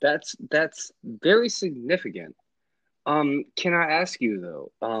that's very significant. Can I ask you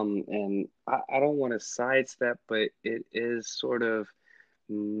though? And I don't want to sidestep, but it is sort of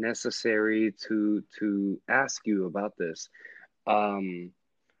necessary to ask you about this. Um,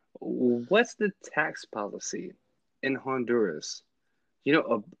 what's the tax policy in Honduras? You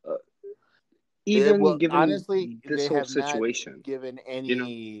know, Well, even given honestly, this they whole have not situation, given you know?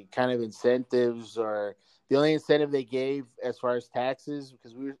 any kind of incentives, or the only incentive they gave as far as taxes,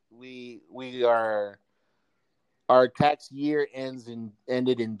 because we are our tax year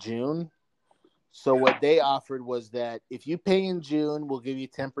ended in June. So what they offered was that if you pay in June, we'll give you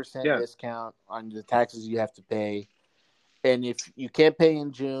 10% Yeah. discount on the taxes you have to pay. And if you can't pay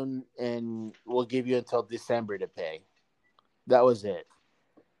in June, and we'll give you until December to pay. That was it.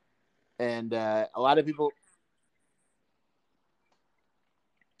 And a lot of people,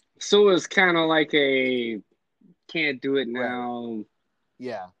 So it's kind of like a can't do it right? now.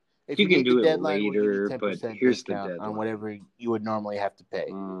 Yeah. If You you can meet the do it deadline, we'll give you later, but 10% here's the discount on deadline. whatever you would normally have to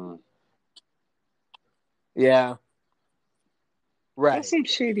pay. Uh, Yeah. that's Right. some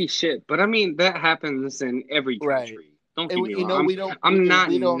shady shit. But I mean, that happens in every Right. country. Don't And get me wrong. we don't I'm not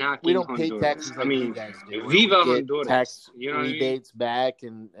we knocking don't pay Honduras. taxes I like you mean, guys do. We Viva get Honduras. tax You know what I mean? rebates back,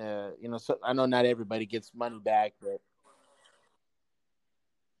 and so I know not everybody gets money back, but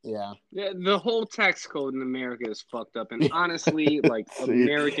yeah. Yeah, the whole tax code in America is fucked up. And honestly, like See,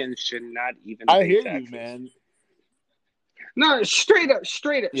 Americans should not even I pay hear you, taxes. man. No, straight up,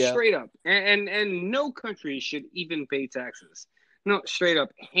 straight up, Yeah, straight up. And no country should even pay taxes. No, straight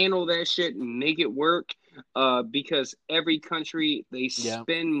up, handle that shit and make it work. Because every country they yeah,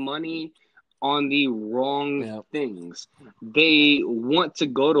 spend money on the wrong yeah, things. They want to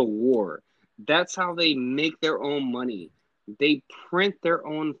go to war. That's how they make their own money. They print their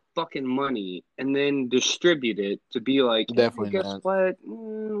own fucking money and then distribute it to be like, hey, definitely guess not. what?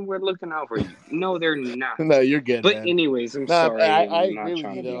 We're looking out for you. No, they're not. No, you're good, But man. anyways, I'm No, sorry. I I'm agree not with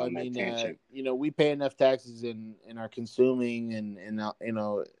trying you to be though. I on that mean, tangent. we pay enough taxes in our consuming, and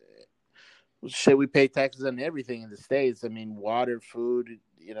shit, we pay taxes on everything in the states. I mean, water, food,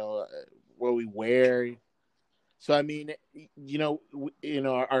 what we wear. So I mean,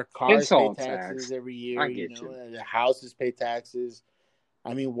 our cars It's pay all taxes taxed. every year. I get you. The houses pay taxes.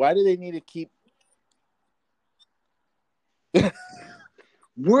 I mean, why do they need to keep?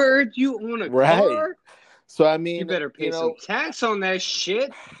 Word, you own a Right. car? So I You mean, better pay you some know, tax on that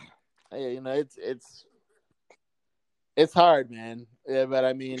shit. you know, it's hard, man. Yeah, but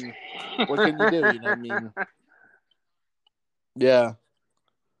I mean, what can you do? You know, I mean, yeah,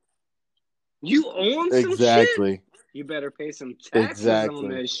 You own some shit? exactly, You better pay some taxes on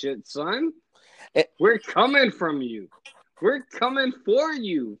exactly. that shit, son. And, We're coming from you. We're coming for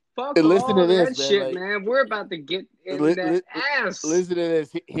you. Fuck and listen to all this, that man. shit, Like, man. We're about to get in li- that li- ass. listen to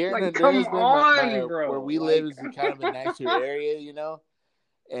this. Here in Like, come Honduras, man, on, bro. where we Like, live is kind of a nicer area, you know.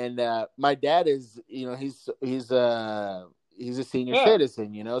 And my dad is, you know, he's a senior yeah.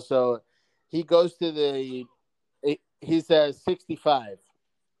 citizen, you know. So he goes to he's 65.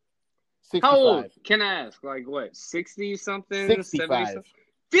 How old? 65. Can I ask? Like, what? 60 something? 70 65. something?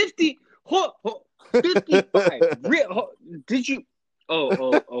 50? 55. Did you?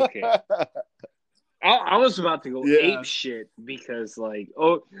 Oh, okay. I was about to go Yeah. ape shit because, like,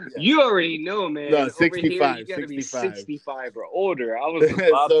 Yeah. you already know, man. No, Over here, 65, you gotta be 65. 65 or older. I was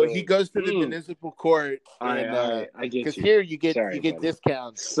about So to. he goes to the municipal court, and I get because you. here you get Sorry, buddy.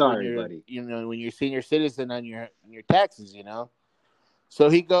 discounts Sorry, when you're buddy. you know when you're senior citizen on your taxes, you know. So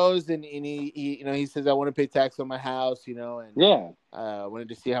he goes and he you know he says, I want to pay tax on my house, you know, and Yeah. wanted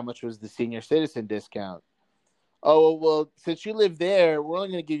to see how much was the senior citizen discount. Oh well, since you live there, we're only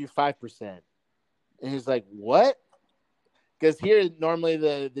going to give you 5%. And he's like, what? Because here normally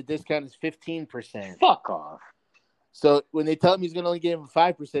the discount is 15%. Fuck off. So when they tell him he's going to only give him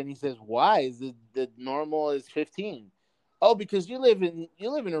 5%, he says, why? Is the normal is 15? Oh, because you live in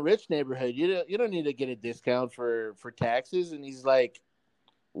a rich neighborhood. You don't need to get a discount for taxes. And he's like,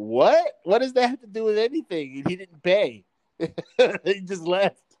 what? What does that have to do with anything? And he didn't pay. He just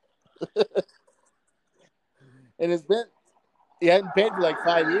left. And he hadn't paid for like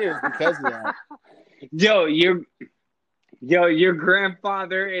 5 years because of that. Your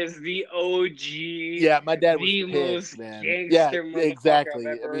grandfather is the OG. Yeah, my dad was the pissed, most man. gangster Yeah, exactly.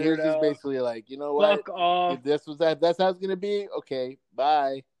 motherfucker I've ever I mean, he was heard just of. basically like, you know what? Fuck off. If that's how it's gonna be, okay,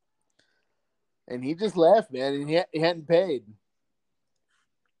 bye. And he just left, man, and he hadn't paid.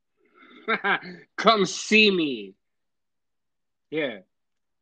 Come see me. Yeah.